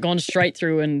would have like gone straight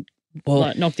through and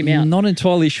like knocked him out. Not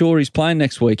entirely sure he's playing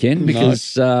next weekend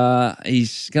because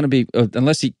he's going to be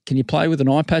unless can you play with an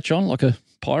eye patch on like a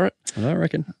pirate? I don't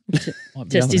reckon.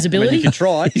 Test his I mean, ability. you can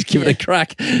try. He's give it a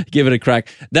crack. Give it a crack.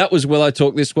 That was Willow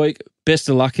Talk this week. Best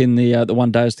of luck in the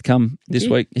one days to come this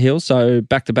week, Hill. So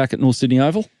back to back at North Sydney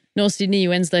Oval. North Sydney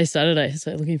Wednesday, Saturday.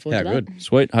 So looking forward to that. Good.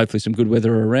 Sweet. Hopefully some good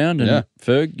weather around. And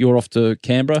Ferg, you're off to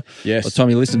Canberra. Yes. By the time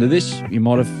you listen to this, you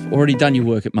might have already done your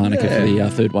work at Manuka for the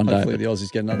third one Hopefully day. the Aussies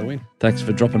get another win. Thanks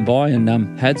for dropping by. And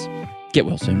Hads, get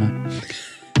well soon, mate.